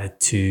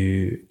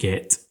to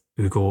get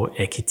Ugo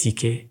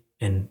Ekitike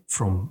in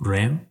from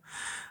Rennes,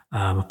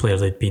 a player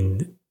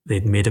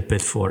they'd made a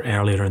bid for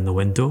earlier in the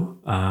window.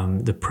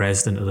 The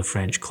president of the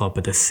French club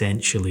had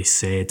essentially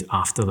said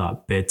after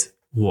that bid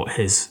what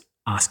his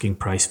asking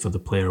price for the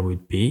player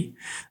would be.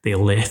 They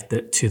left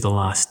it to the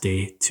last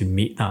day to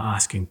meet that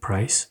asking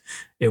price.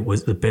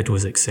 The bid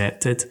was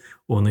accepted,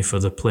 only for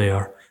the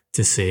player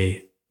to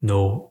say,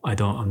 no,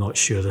 I'm not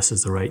sure this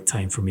is the right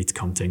time for me to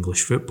come to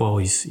English football.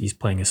 He's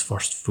playing his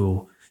first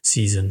full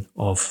season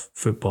of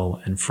football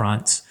in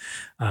France.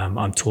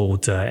 I'm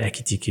told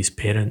Ekitike's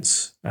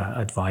parents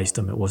advised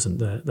him it wasn't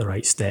the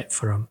right step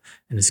for him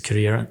in his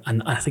career,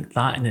 and I think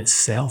that in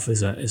itself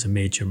is a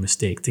major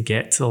mistake, to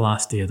get to the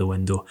last day of the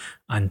window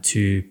and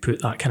to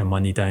put that kind of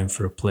money down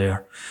for a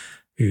player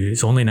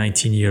who's only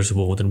 19 years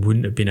old and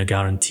wouldn't have been a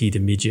guaranteed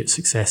immediate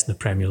success in the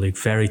Premier League.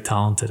 Very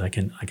talented. I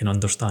can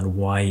understand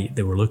why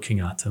they were looking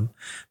at him,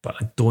 but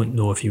I don't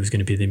know if he was going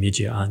to be the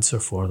immediate answer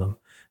for them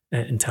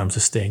in terms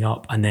of staying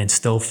up, and then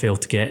still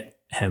failed to get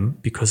him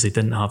because they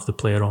didn't have the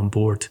player on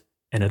board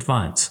in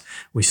advance.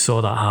 We saw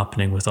that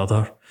happening with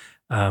other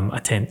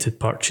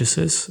attempted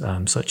purchases,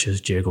 such as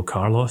Diego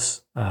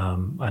Carlos,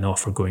 an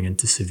offer going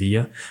into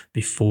Sevilla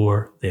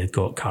before they had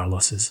got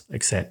Carlos's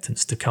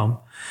acceptance to come.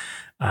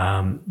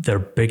 Their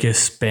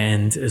biggest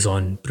spend is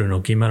on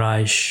Bruno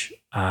Guimaraes,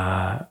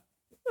 an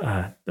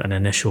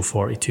initial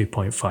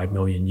 42.5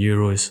 million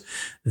euros.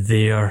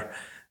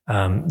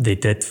 They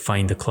did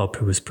find a club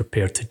who was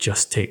prepared to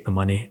just take the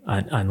money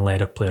and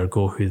let a player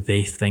go who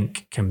they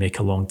think can make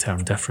a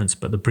long-term difference.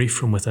 But the brief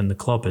from within the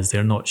club is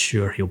they're not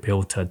sure he'll be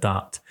able to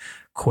adapt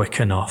quick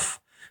enough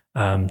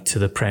to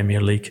the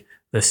Premier League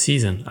this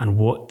season. And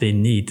what they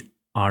need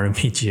are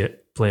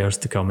immediate players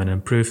to come and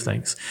improve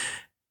things.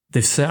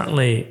 They've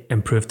certainly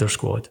improved their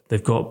squad.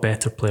 They've got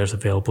better players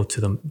available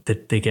to them.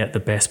 Did they get the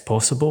best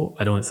possible?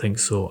 I don't think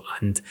so.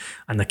 And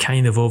the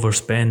kind of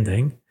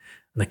overspending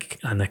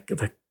and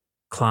the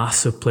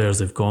class of players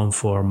they've gone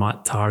for,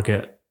 Matt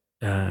Targett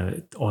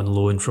on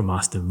loan from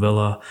Aston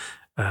Villa,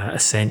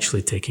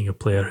 essentially taking a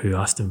player who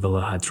Aston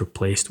Villa had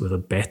replaced with a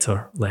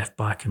better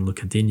left-back in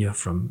Lucadinha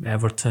from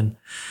Everton.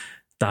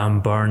 Dan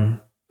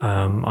Burn,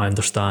 I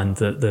understand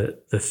that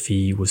the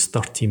fee was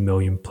 £13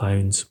 million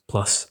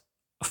plus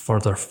a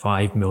further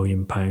 £5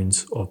 million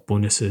of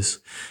bonuses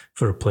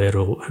for a player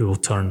who will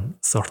turn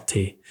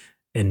 30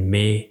 in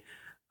May.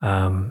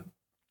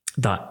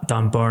 That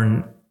Dan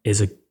Burn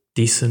is a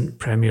decent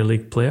Premier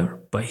League player,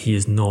 but he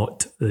is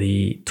not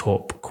the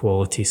top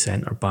quality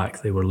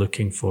centre-back they were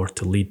looking for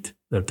to lead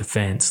their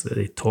defence that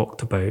they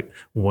talked about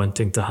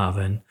wanting to have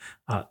in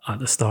at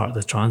the start of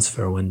the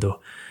transfer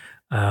window.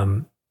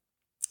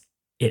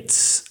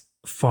 It's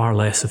far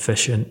less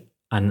efficient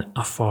and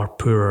a far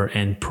poorer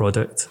end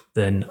product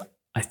than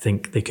I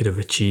think they could have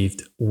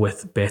achieved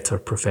with better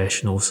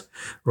professionals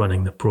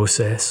running the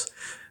process.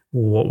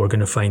 What we're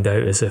going to find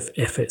out is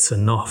if it's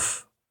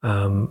enough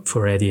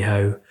for Eddie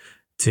Howe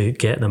to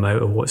get them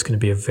out of what's going to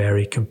be a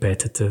very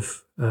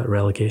competitive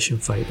relegation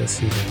fight this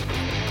season.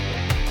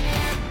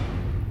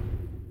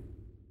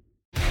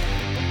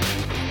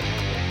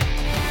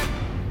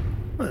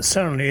 Well, it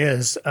certainly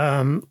is.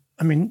 I've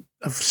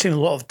seen a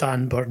lot of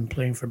Dan Burn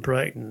playing for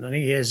Brighton, and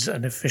he is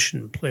an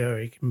efficient player.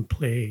 He can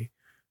play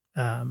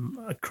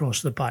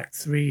across the back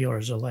three or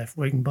as a left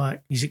wing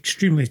back. He's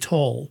extremely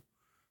tall,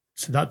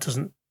 so that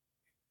doesn't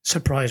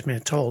surprise me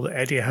at all that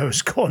Eddie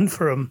Howe's gone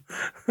for him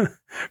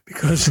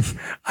because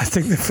I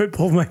think the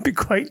football might be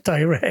quite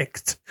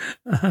direct,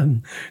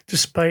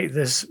 despite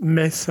this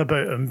myth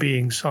about him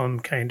being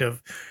some kind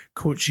of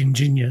coaching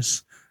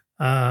genius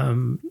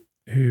who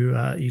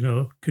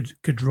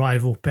could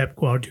rival Pep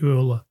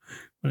Guardiola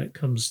when it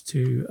comes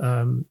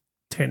to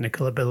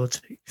technical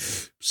ability.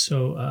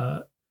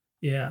 So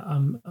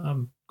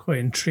I'm quite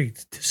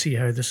intrigued to see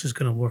how this is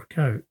going to work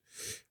out.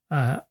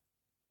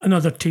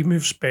 Another team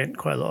who've spent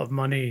quite a lot of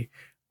money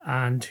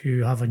and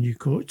who have a new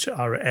coach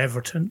are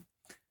Everton.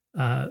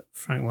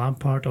 Frank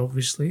Lampard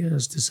obviously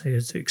has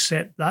decided to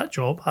accept that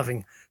job,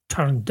 having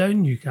turned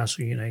down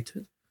Newcastle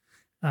United,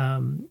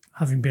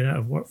 having been out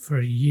of work for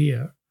a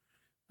year.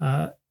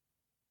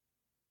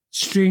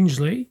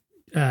 Strangely,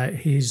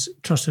 his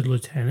trusted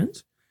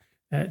lieutenant,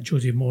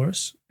 Jody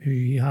Morris, who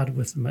he had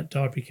with him at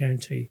Derby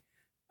County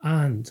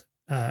and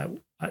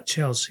at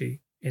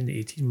Chelsea in the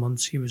 18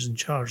 months he was in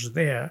charge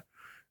there,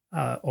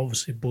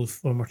 obviously both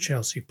former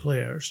Chelsea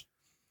players.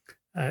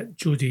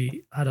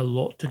 Jody had a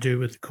lot to do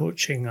with the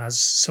coaching as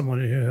someone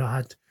who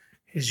had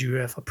his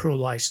UEFA Pro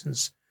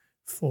license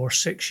for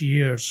 6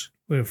 years,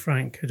 where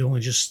Frank had only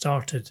just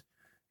started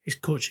his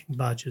coaching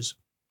badges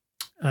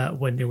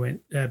when they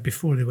went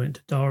before they went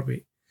to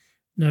Derby.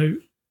 Now,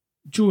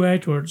 Joe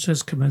Edwards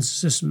has come as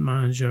assistant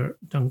manager.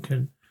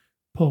 Duncan,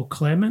 Paul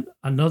Clement,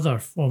 another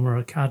former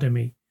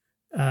academy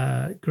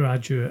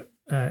graduate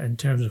in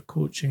terms of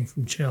coaching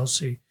from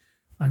Chelsea,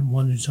 and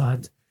one who's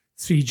had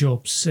 3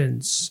 jobs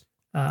since,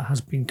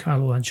 has been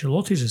Carlo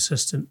Ancelotti's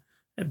assistant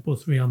at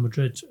both Real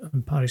Madrid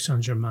and Paris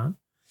Saint-Germain.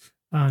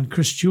 And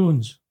Chris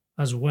Jones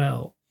as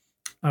well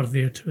are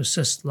there to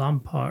assist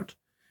Lampard.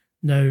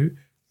 Now,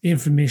 the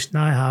information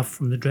I have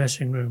from the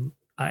dressing room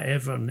at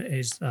Everton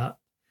is that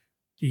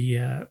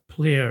the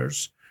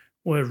players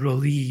were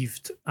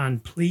relieved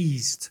and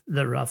pleased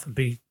that Rafa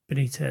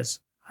Benitez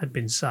had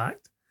been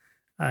sacked.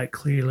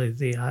 Clearly,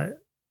 they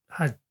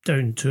had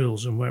down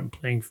tools and weren't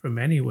playing for him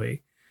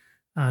anyway.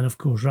 And of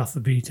course, Rafa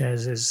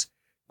Benitez is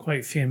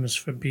quite famous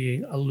for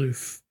being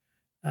aloof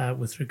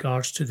with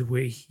regards to the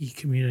way he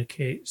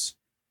communicates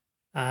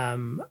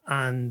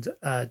and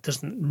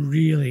doesn't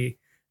really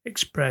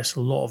express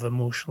a lot of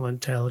emotional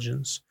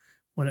intelligence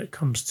when it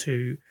comes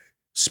to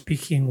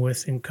speaking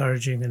with,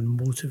 encouraging and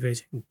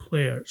motivating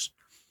players.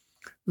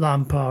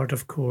 Lampard,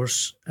 of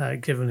course,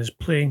 given his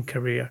playing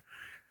career,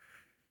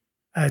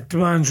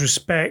 demands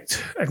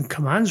respect and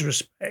commands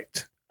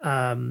respect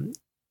in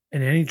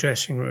any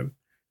dressing room.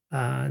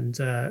 And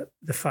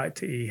the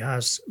fact that he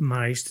has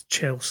managed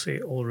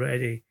Chelsea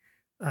already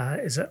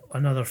is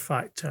another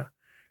factor.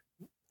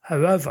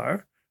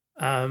 However,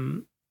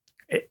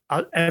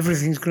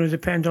 everything's going to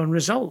depend on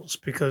results,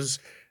 because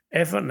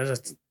Everton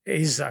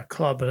is a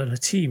club and a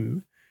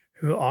team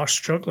who are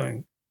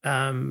struggling.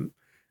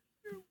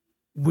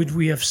 Would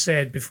we have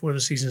said before the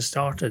season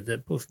started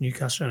that both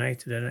Newcastle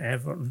United and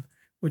Everton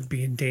would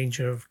be in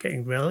danger of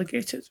getting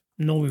relegated?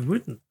 No, we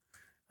wouldn't.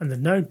 And they've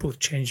now both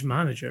changed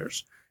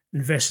managers,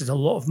 invested a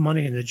lot of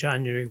money in the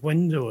January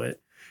window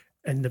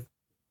and the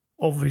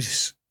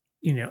obvious,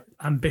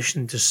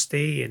 ambition to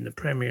stay in the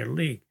Premier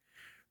League.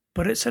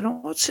 But it's an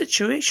odd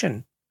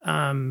situation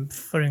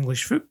for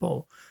English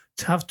football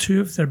to have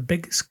 2 of their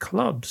biggest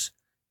clubs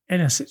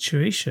in a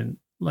situation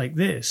like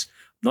this.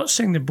 I'm not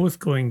saying they're both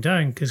going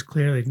down, because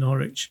clearly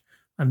Norwich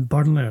and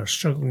Burnley are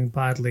struggling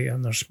badly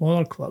and they're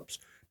smaller clubs.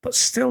 But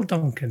still,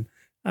 Duncan,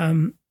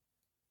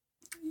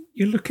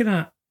 you're looking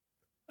at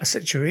a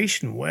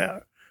situation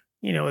where,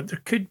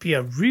 there could be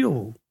a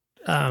real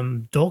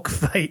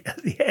dogfight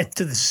at the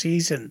end of the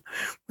season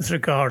with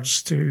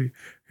regards to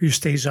who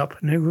stays up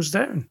and who goes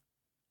down.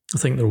 I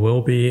think there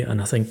will be,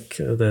 and I think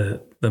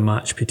the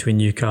match between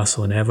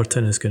Newcastle and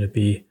Everton is going to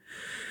be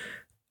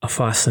a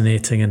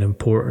fascinating and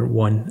important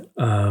one.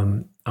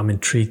 I'm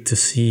intrigued to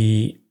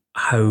see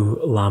how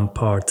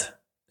Lampard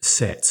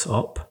sets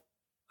up,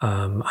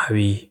 how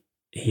he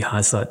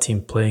has that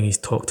team playing. He's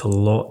talked a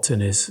lot in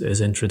his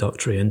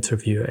introductory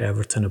interview at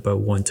Everton about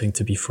wanting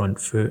to be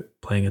front foot,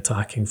 playing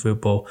attacking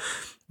football,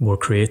 more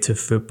creative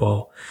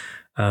football.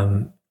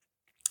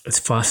 It's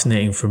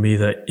fascinating for me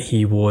that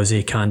he was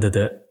a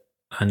candidate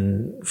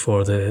and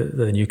for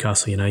the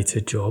Newcastle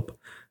United job,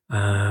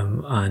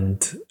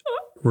 and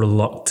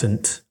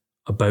reluctant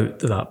about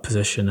that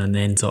position, and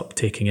ends up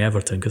taking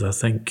Everton, because I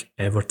think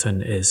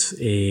Everton is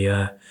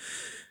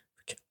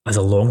as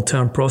a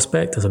long-term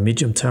prospect, as a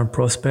medium-term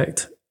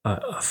prospect,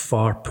 a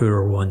far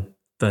poorer one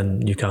than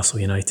Newcastle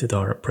United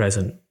are at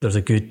present. There's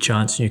a good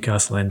chance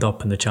Newcastle end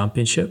up in the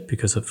Championship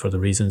for the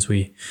reasons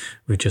we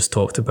just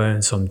talked about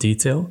in some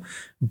detail,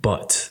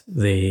 but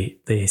they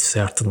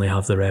certainly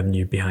have the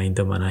revenue behind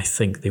them, and I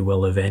think they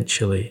will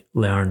eventually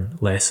learn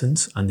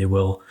lessons, and they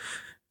will,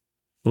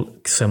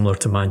 similar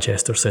to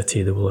Manchester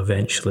City, they will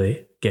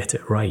eventually get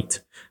it right.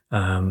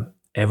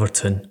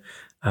 Everton,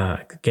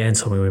 again,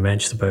 something we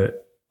mentioned about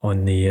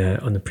on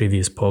the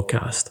previous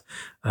podcast,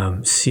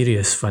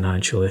 serious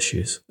financial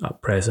issues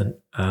at present,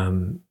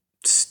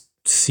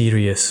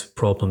 serious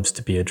problems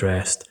to be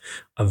addressed,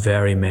 a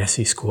very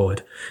messy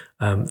squad.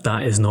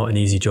 That is not an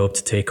easy job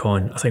to take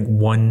on. I think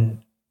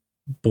one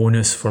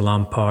bonus for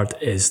Lampard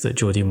is that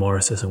Jody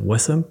Morris isn't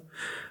with him.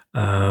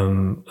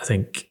 I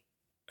think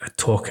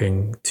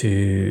talking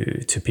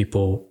to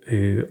people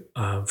who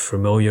are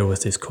familiar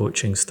with his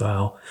coaching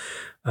style,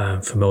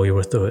 familiar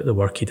with the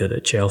work he did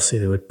at Chelsea,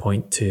 they would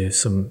point to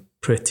some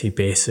pretty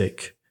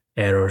basic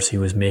errors he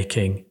was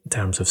making in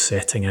terms of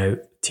setting out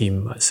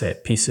team at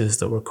set pieces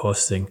that were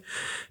costing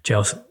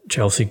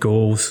Chelsea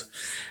goals,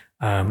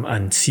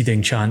 and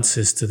ceding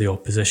chances to the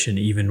opposition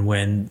even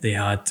when they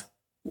had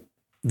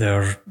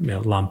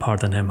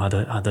Lampard and him had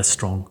a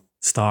strong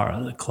start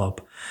at the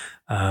club.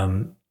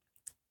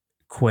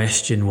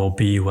 Question will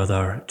be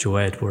whether Joe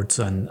Edwards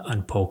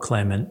and Paul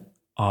Clement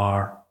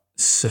are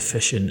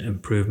sufficient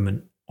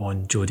improvement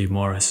on Jody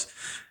Morris.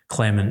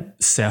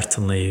 Clement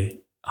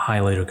certainly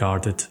highly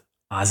regarded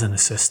as an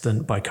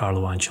assistant by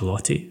Carlo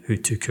Ancelotti, who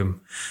took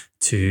him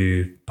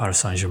to Paris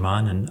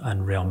Saint-Germain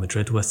and Real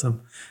Madrid with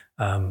him.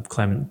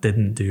 Clement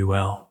didn't do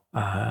well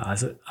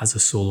as a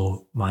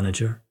solo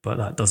manager, but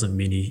that doesn't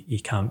mean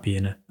he can't be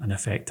an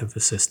effective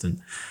assistant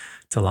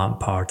to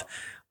Lampard.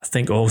 I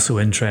think also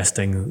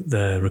interesting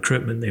the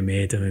recruitment they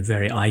made. I mean,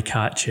 very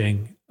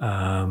eye-catching,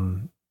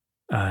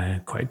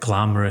 quite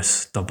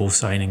glamorous double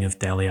signing of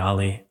Dele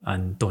Alli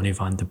and Donny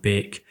van de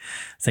Beek.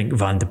 I think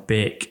Van de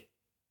Beek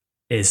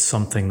is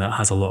something that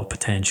has a lot of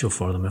potential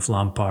for them if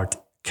Lampard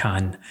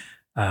can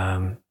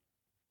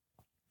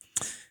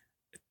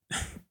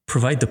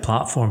provide the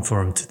platform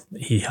for him.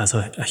 He has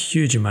a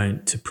huge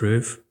amount to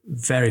prove.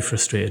 Very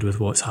frustrated with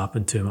what's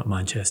happened to him at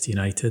Manchester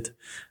United.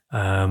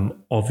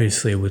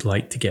 Obviously would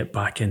like to get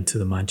back into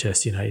the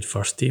Manchester United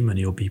first team, and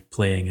he'll be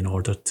playing in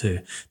order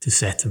to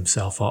set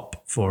himself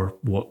up for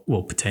what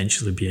will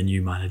potentially be a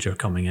new manager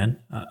coming in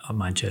at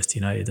Manchester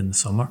United in the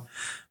summer.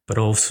 But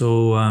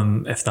also,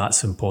 if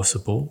that's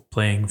impossible,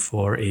 playing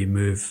for a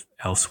move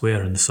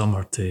elsewhere in the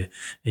summer to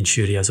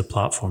ensure he has a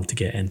platform to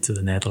get into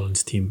the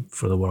Netherlands team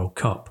for the World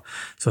Cup.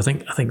 So I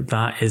think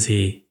that is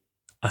a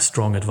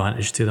strong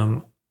advantage to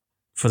them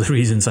for the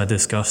reasons I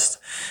discussed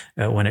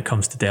when it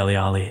comes to Dele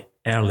Alli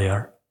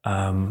earlier.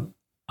 I'm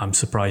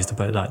surprised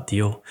about that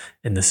deal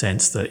in the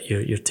sense that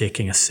you're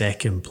taking a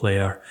second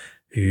player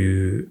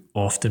who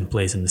often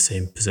plays in the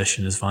same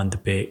position as Van de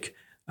Beek.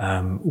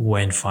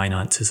 When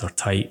finances are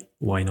tight,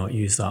 why not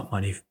use that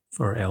money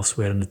for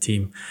elsewhere in the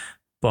team?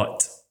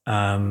 But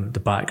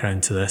the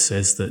background to this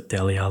is that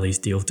Dele Alli's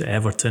deal to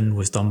Everton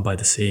was done by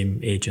the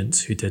same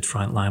agents who did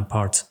Frank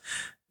Lampard's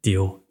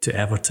deal to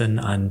Everton,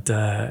 and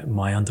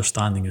my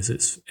understanding is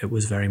it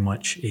was very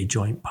much a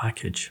joint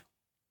package.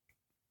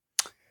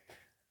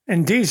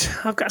 Indeed.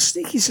 I've got a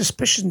sneaky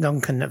suspicion,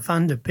 Duncan, that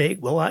Van de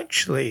Beek will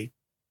actually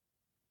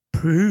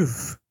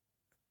prove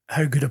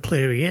how good a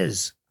player he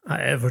is at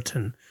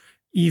Everton,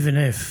 even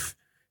if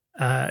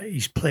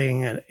he's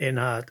playing in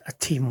a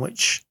team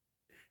which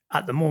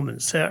at the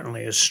moment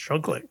certainly is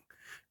struggling.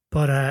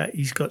 But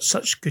he's got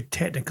such good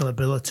technical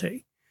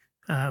ability,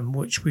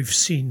 which we've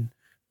seen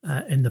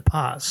in the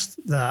past,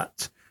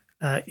 that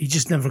he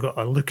just never got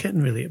a look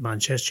in really at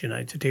Manchester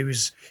United.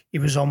 He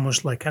was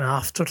almost like an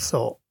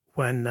afterthought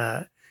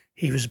when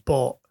he was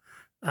bought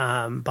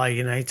by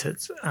United,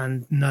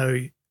 and now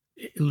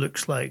it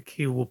looks like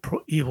he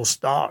will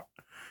start.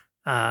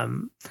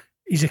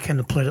 He's a kind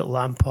of player that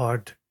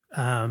Lampard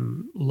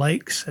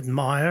likes,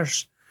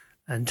 admires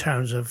in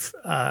terms of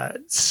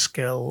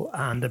skill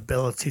and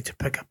ability to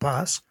pick a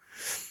pass.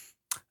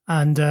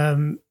 And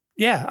I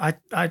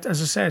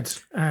as I said,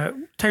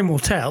 time will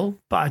tell,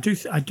 but I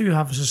do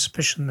have a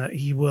suspicion that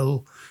he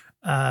will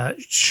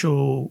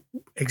show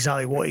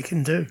exactly what he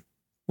can do.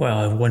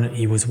 Well,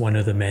 he was one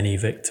of the many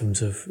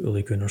victims of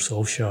Ole Gunnar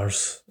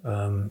Solskjaer's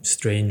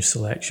strange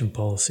selection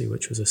policy,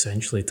 which was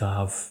essentially to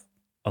have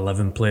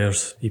 11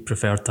 players he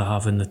preferred to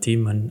have in the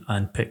team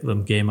and pick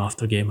them game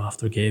after game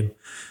after game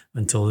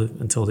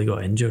until they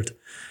got injured.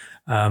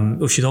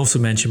 We should also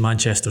mention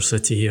Manchester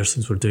City here,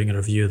 since we're doing a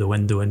review of the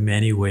window. In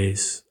many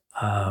ways,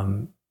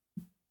 I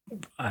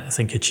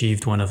think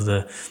achieved one of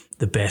the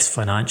best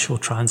financial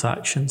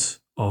transactions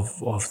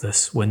of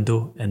this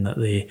window, in that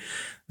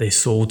they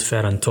sold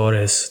Ferran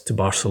Torres to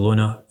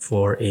Barcelona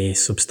for a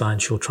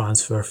substantial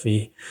transfer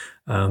fee.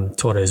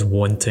 Torres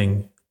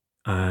wanting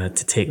to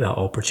take that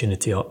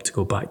opportunity up to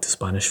go back to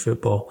Spanish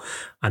football,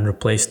 and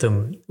replaced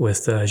him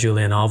with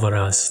Julian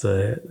Alvarez,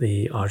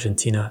 the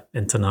Argentina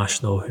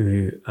international,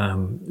 who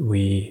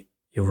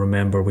you'll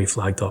remember we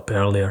flagged up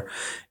earlier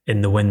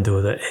in the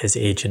window that his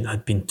agent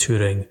had been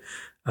touring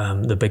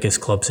the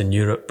biggest clubs in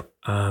Europe,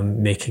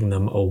 making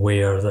them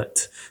aware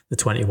that the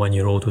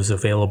 21-year-old was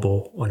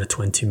available on a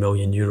 €20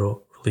 million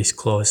release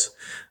clause.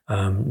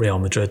 Real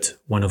Madrid,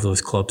 one of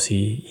those clubs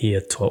he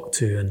had talked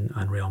to,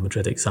 and Real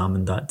Madrid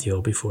examined that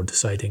deal before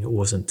deciding it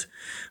wasn't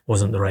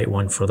the right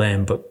one for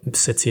them. But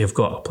City have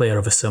got a player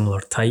of a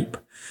similar type.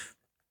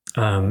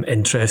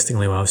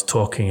 Interestingly, when I was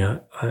talking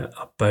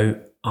about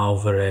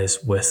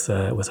Alvarez with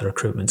a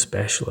recruitment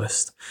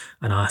specialist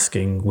and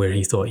asking where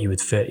he thought he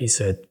would fit, he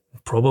said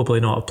probably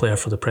not a player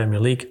for the Premier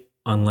League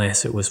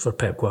unless it was for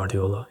Pep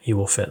Guardiola. He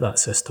will fit that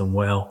system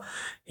well.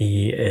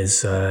 He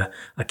is a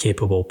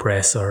capable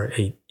presser.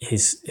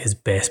 His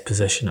best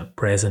position at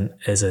present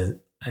is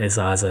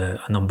as a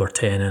number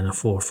 10 in a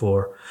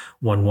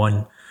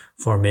 4-4-1-1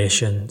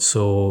 formation.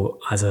 So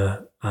as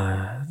a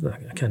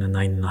kind of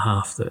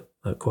 9.5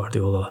 that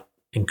Guardiola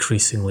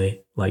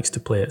increasingly likes to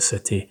play at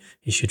City,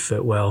 he should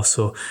fit well.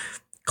 So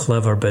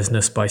clever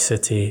business by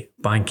City,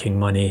 banking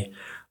money,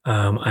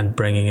 and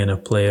bringing in a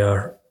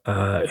player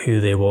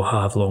who they will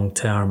have long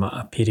term at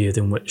a period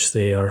in which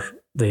they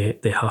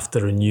have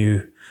to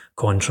renew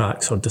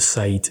contracts or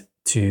decide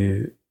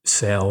to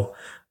sell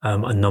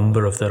a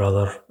number of their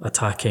other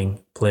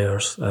attacking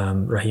players,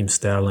 Raheem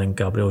Sterling,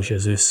 Gabriel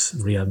Jesus,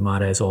 Riyad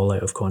Mahrez, all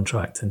out of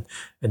contract in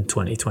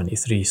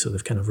 2023. So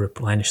they've kind of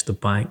replenished the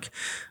bank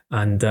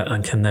and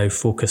can now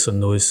focus on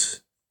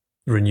those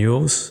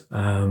renewals.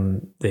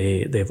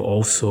 They've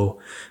also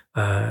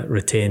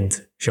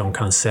retained João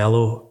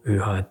Cancelo, who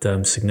had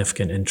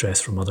significant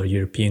interest from other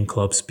European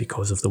clubs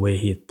because of the way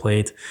he had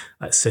played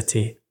at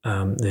City.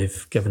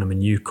 They've given him a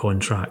new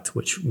contract,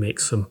 which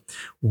makes him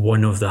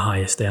one of the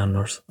highest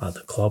earners at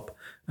the club,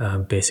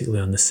 basically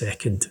on the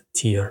second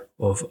tier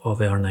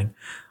of earning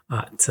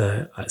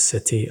at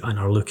City, and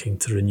are looking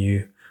to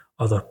renew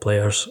other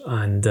players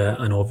and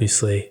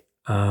obviously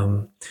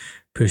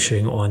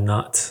pushing on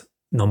that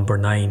number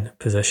 9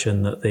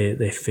 position that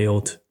they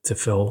failed to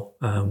fill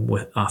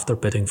after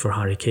bidding for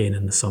Harry Kane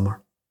in the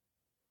summer.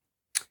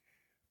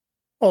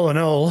 All in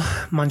all,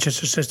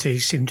 Manchester City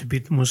seem to be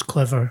the most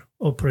clever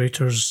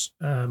operators,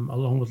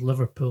 along with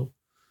Liverpool,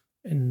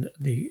 in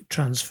the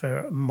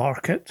transfer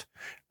market.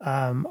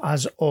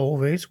 As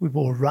always, we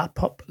will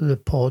wrap up the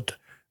pod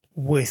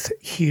with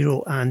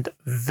hero and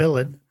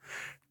villain.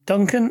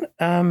 Duncan,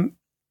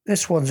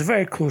 this one's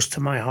very close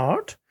to my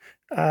heart.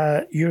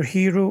 Your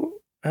hero,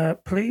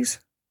 please.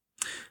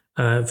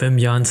 Wim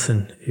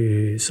Jansen,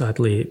 who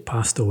sadly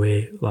passed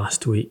away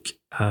last week.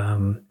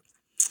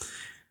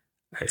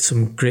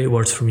 Some great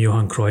words from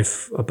Johan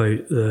Cruyff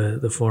about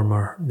the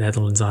former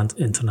Netherlands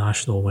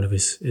international, one of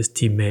his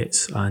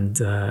teammates, and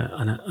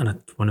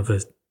one of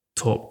the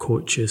top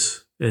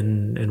coaches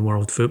in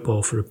world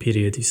football for a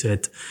period.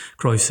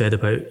 Cruyff said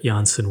about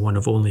Jansen, one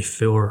of only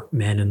 4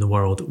 men in the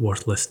world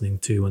worth listening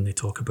to when they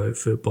talk about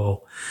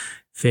football.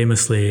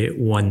 Famously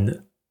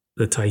won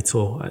the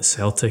title at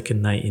Celtic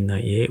in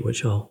 1998,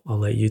 which I'll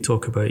let you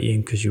talk about,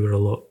 Ian, because you were a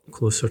lot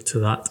closer to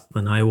that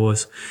than I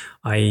was.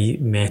 I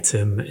met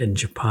him in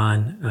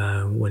Japan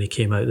when he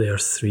came out there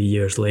 3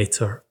 years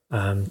later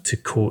to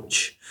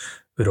coach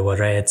Urawa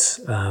Reds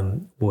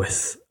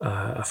with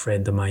a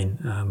friend of mine,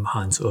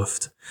 Hans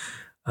Uft.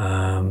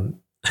 And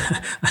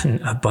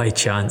by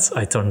chance,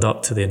 I turned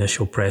up to the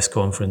initial press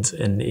conference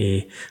in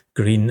a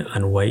green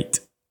and white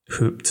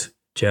hooped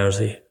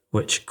jersey,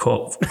 which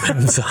caught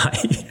Wim's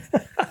eye.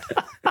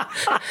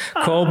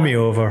 Called me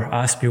over,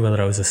 asked me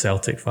whether I was a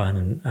Celtic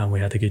fan, and we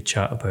had a good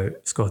chat about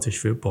Scottish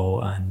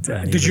football. And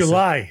did you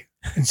lie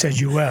and said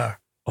you were?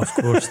 Of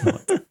course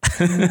not.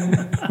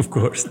 Of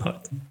course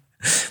not.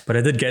 But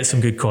I did get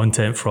some good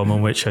content from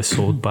him, which I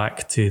sold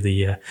back to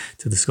the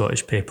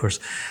Scottish papers.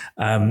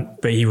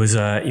 But he was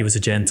a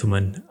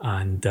gentleman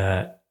and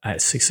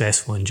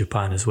successful in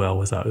Japan as well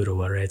with that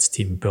Urawa Reds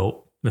team.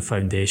 Built the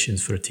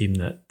foundations for a team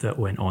that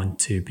went on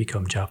to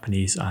become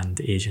Japanese and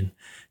Asian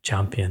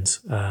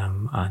champions,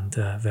 and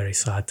very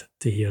sad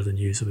to hear the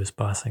news of his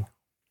passing.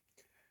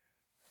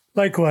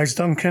 Likewise,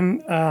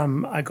 Duncan.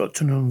 I got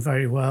to know him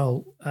very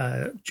well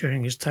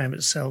during his time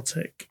at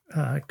Celtic.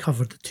 I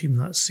covered the team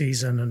that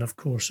season, and of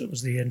course it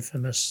was the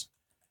infamous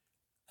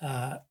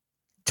 10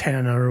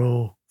 in a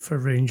row for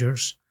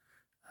Rangers,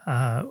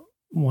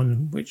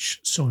 one which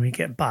saw me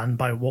get banned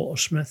by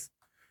Walter Smith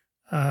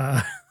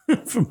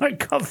for my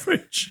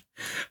coverage.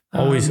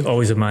 Always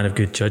a man of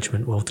good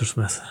judgment, Walter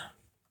Smith.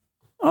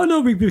 Oh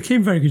no, we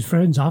became very good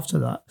friends after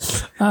that.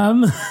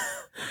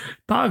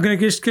 But I'm going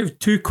to just give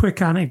 2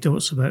 quick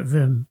anecdotes about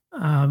Wim.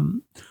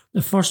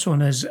 The first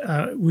one is,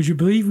 would you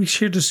believe we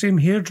shared the same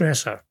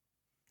hairdresser?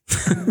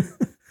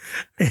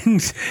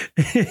 And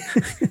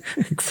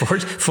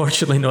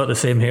fortunately not the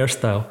same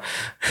hairstyle.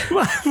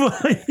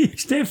 Well,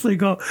 he's definitely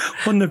got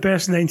one of the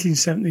best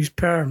 1970s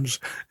perms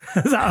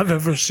that I've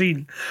ever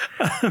seen.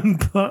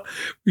 But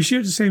we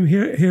shared the same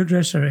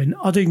hairdresser in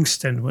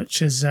Uddingston,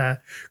 which is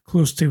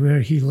close to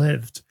where he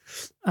lived.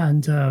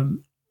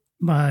 And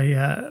my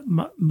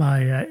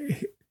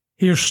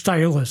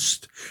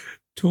hairstylist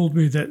told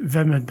me that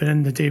Wim had been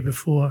in the day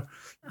before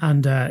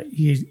and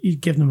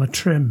he'd given him a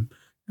trim.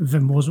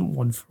 Wim wasn't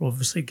one for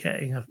obviously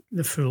getting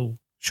the full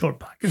short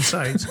back and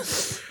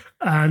sides.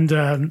 And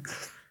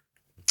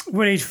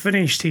when he'd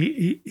finished,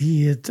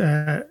 he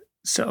had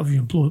sort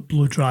of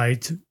blow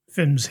dried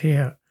Wim's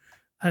hair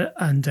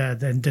and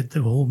then did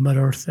the whole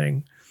mirror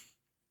thing.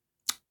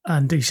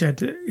 And he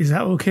said, "Is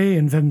that okay?"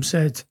 And Wim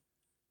said,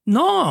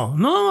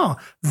 No,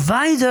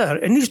 wider.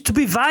 It needs to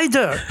be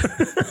wider.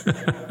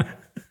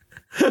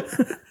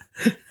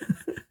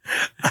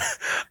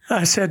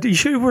 I said, "You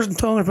sure he wasn't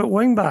talking about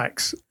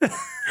wingbacks?"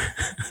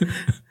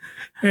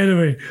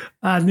 Anyway,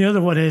 and the other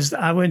one is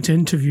I went to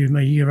interview him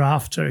a year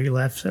after he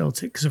left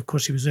Celtic, because of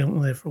course he was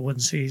only there for one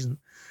season,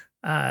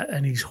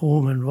 and he's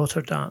home in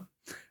Rotterdam.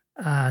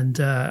 And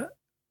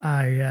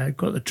I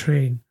got the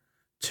train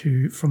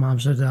from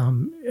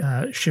Amsterdam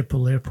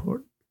Schiphol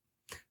Airport.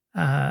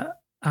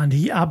 And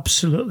he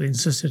absolutely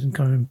insisted in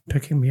coming and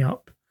picking me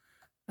up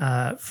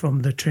from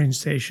the train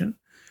station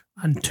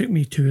and took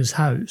me to his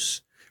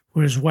house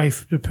where his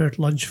wife prepared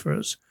lunch for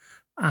us.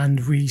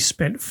 And we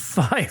spent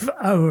 5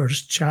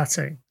 hours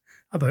chatting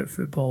about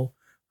football.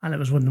 And it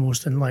was one of the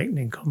most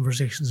enlightening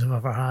conversations I've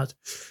ever had.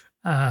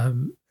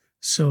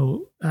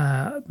 So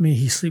may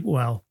he sleep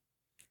well.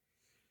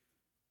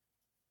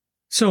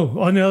 So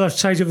on the other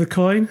side of the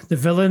coin, the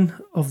villain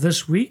of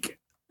this week,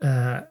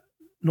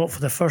 not for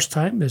the first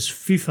time, is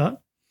FIFA,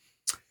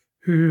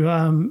 who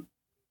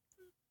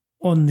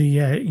on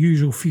the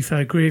usual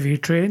FIFA gravy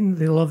train,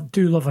 they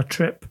do love a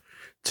trip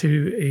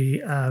to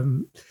a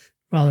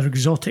rather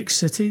exotic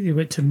city. They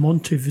went to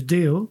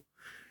Montevideo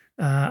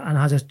and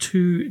had a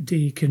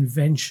 2-day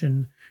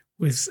convention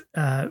with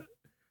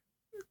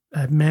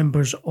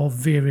members of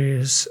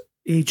various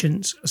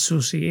agents'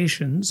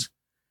 associations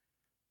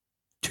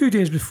 2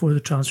 days before the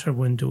transfer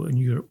window in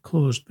Europe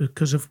closed,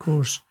 because, of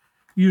course,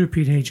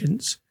 European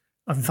agents,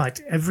 in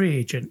fact, every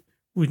agent,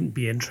 wouldn't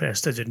be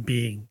interested in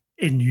being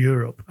in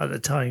Europe at the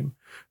time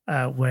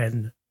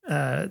when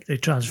the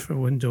transfer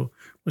window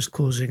was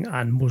closing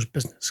and most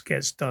business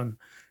gets done.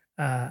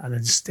 And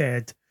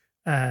instead,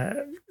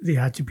 they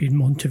had to be in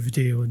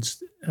Montevideo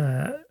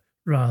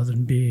rather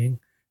than being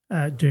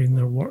doing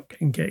their work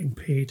and getting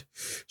paid.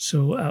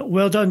 So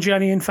well done,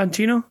 Gianni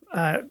Infantino.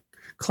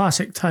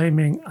 Classic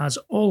timing as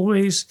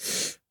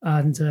always.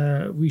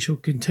 And we shall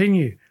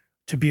continue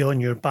to be on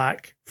your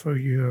back for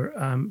your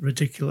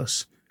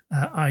ridiculous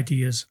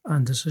ideas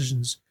and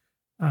decisions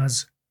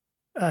as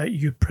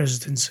your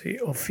presidency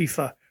of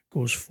FIFA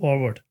goes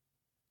forward.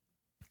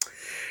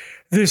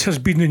 This has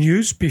been the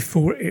news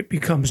before it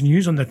becomes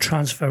news on the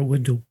Transfer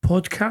Window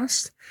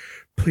podcast.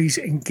 Please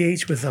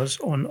engage with us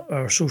on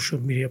our social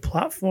media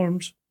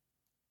platforms,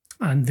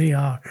 and they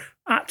are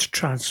at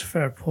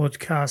Transfer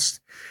Podcast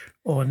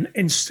on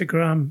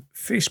Instagram,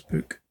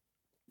 Facebook,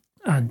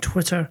 and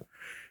Twitter.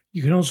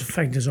 You can also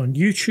find us on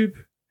YouTube.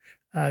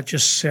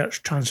 Just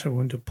search Transfer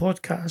Window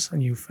Podcast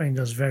and you'll find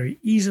us very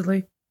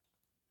easily.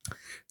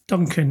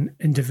 Duncan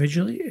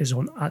individually is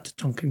on at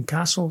Duncan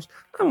Castles.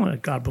 I'm on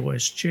at Garbo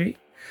SJ.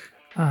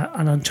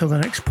 And until the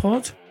next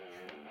pod,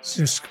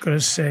 just going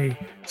to say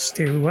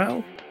stay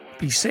well,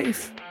 be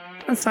safe,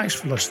 and thanks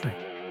for listening.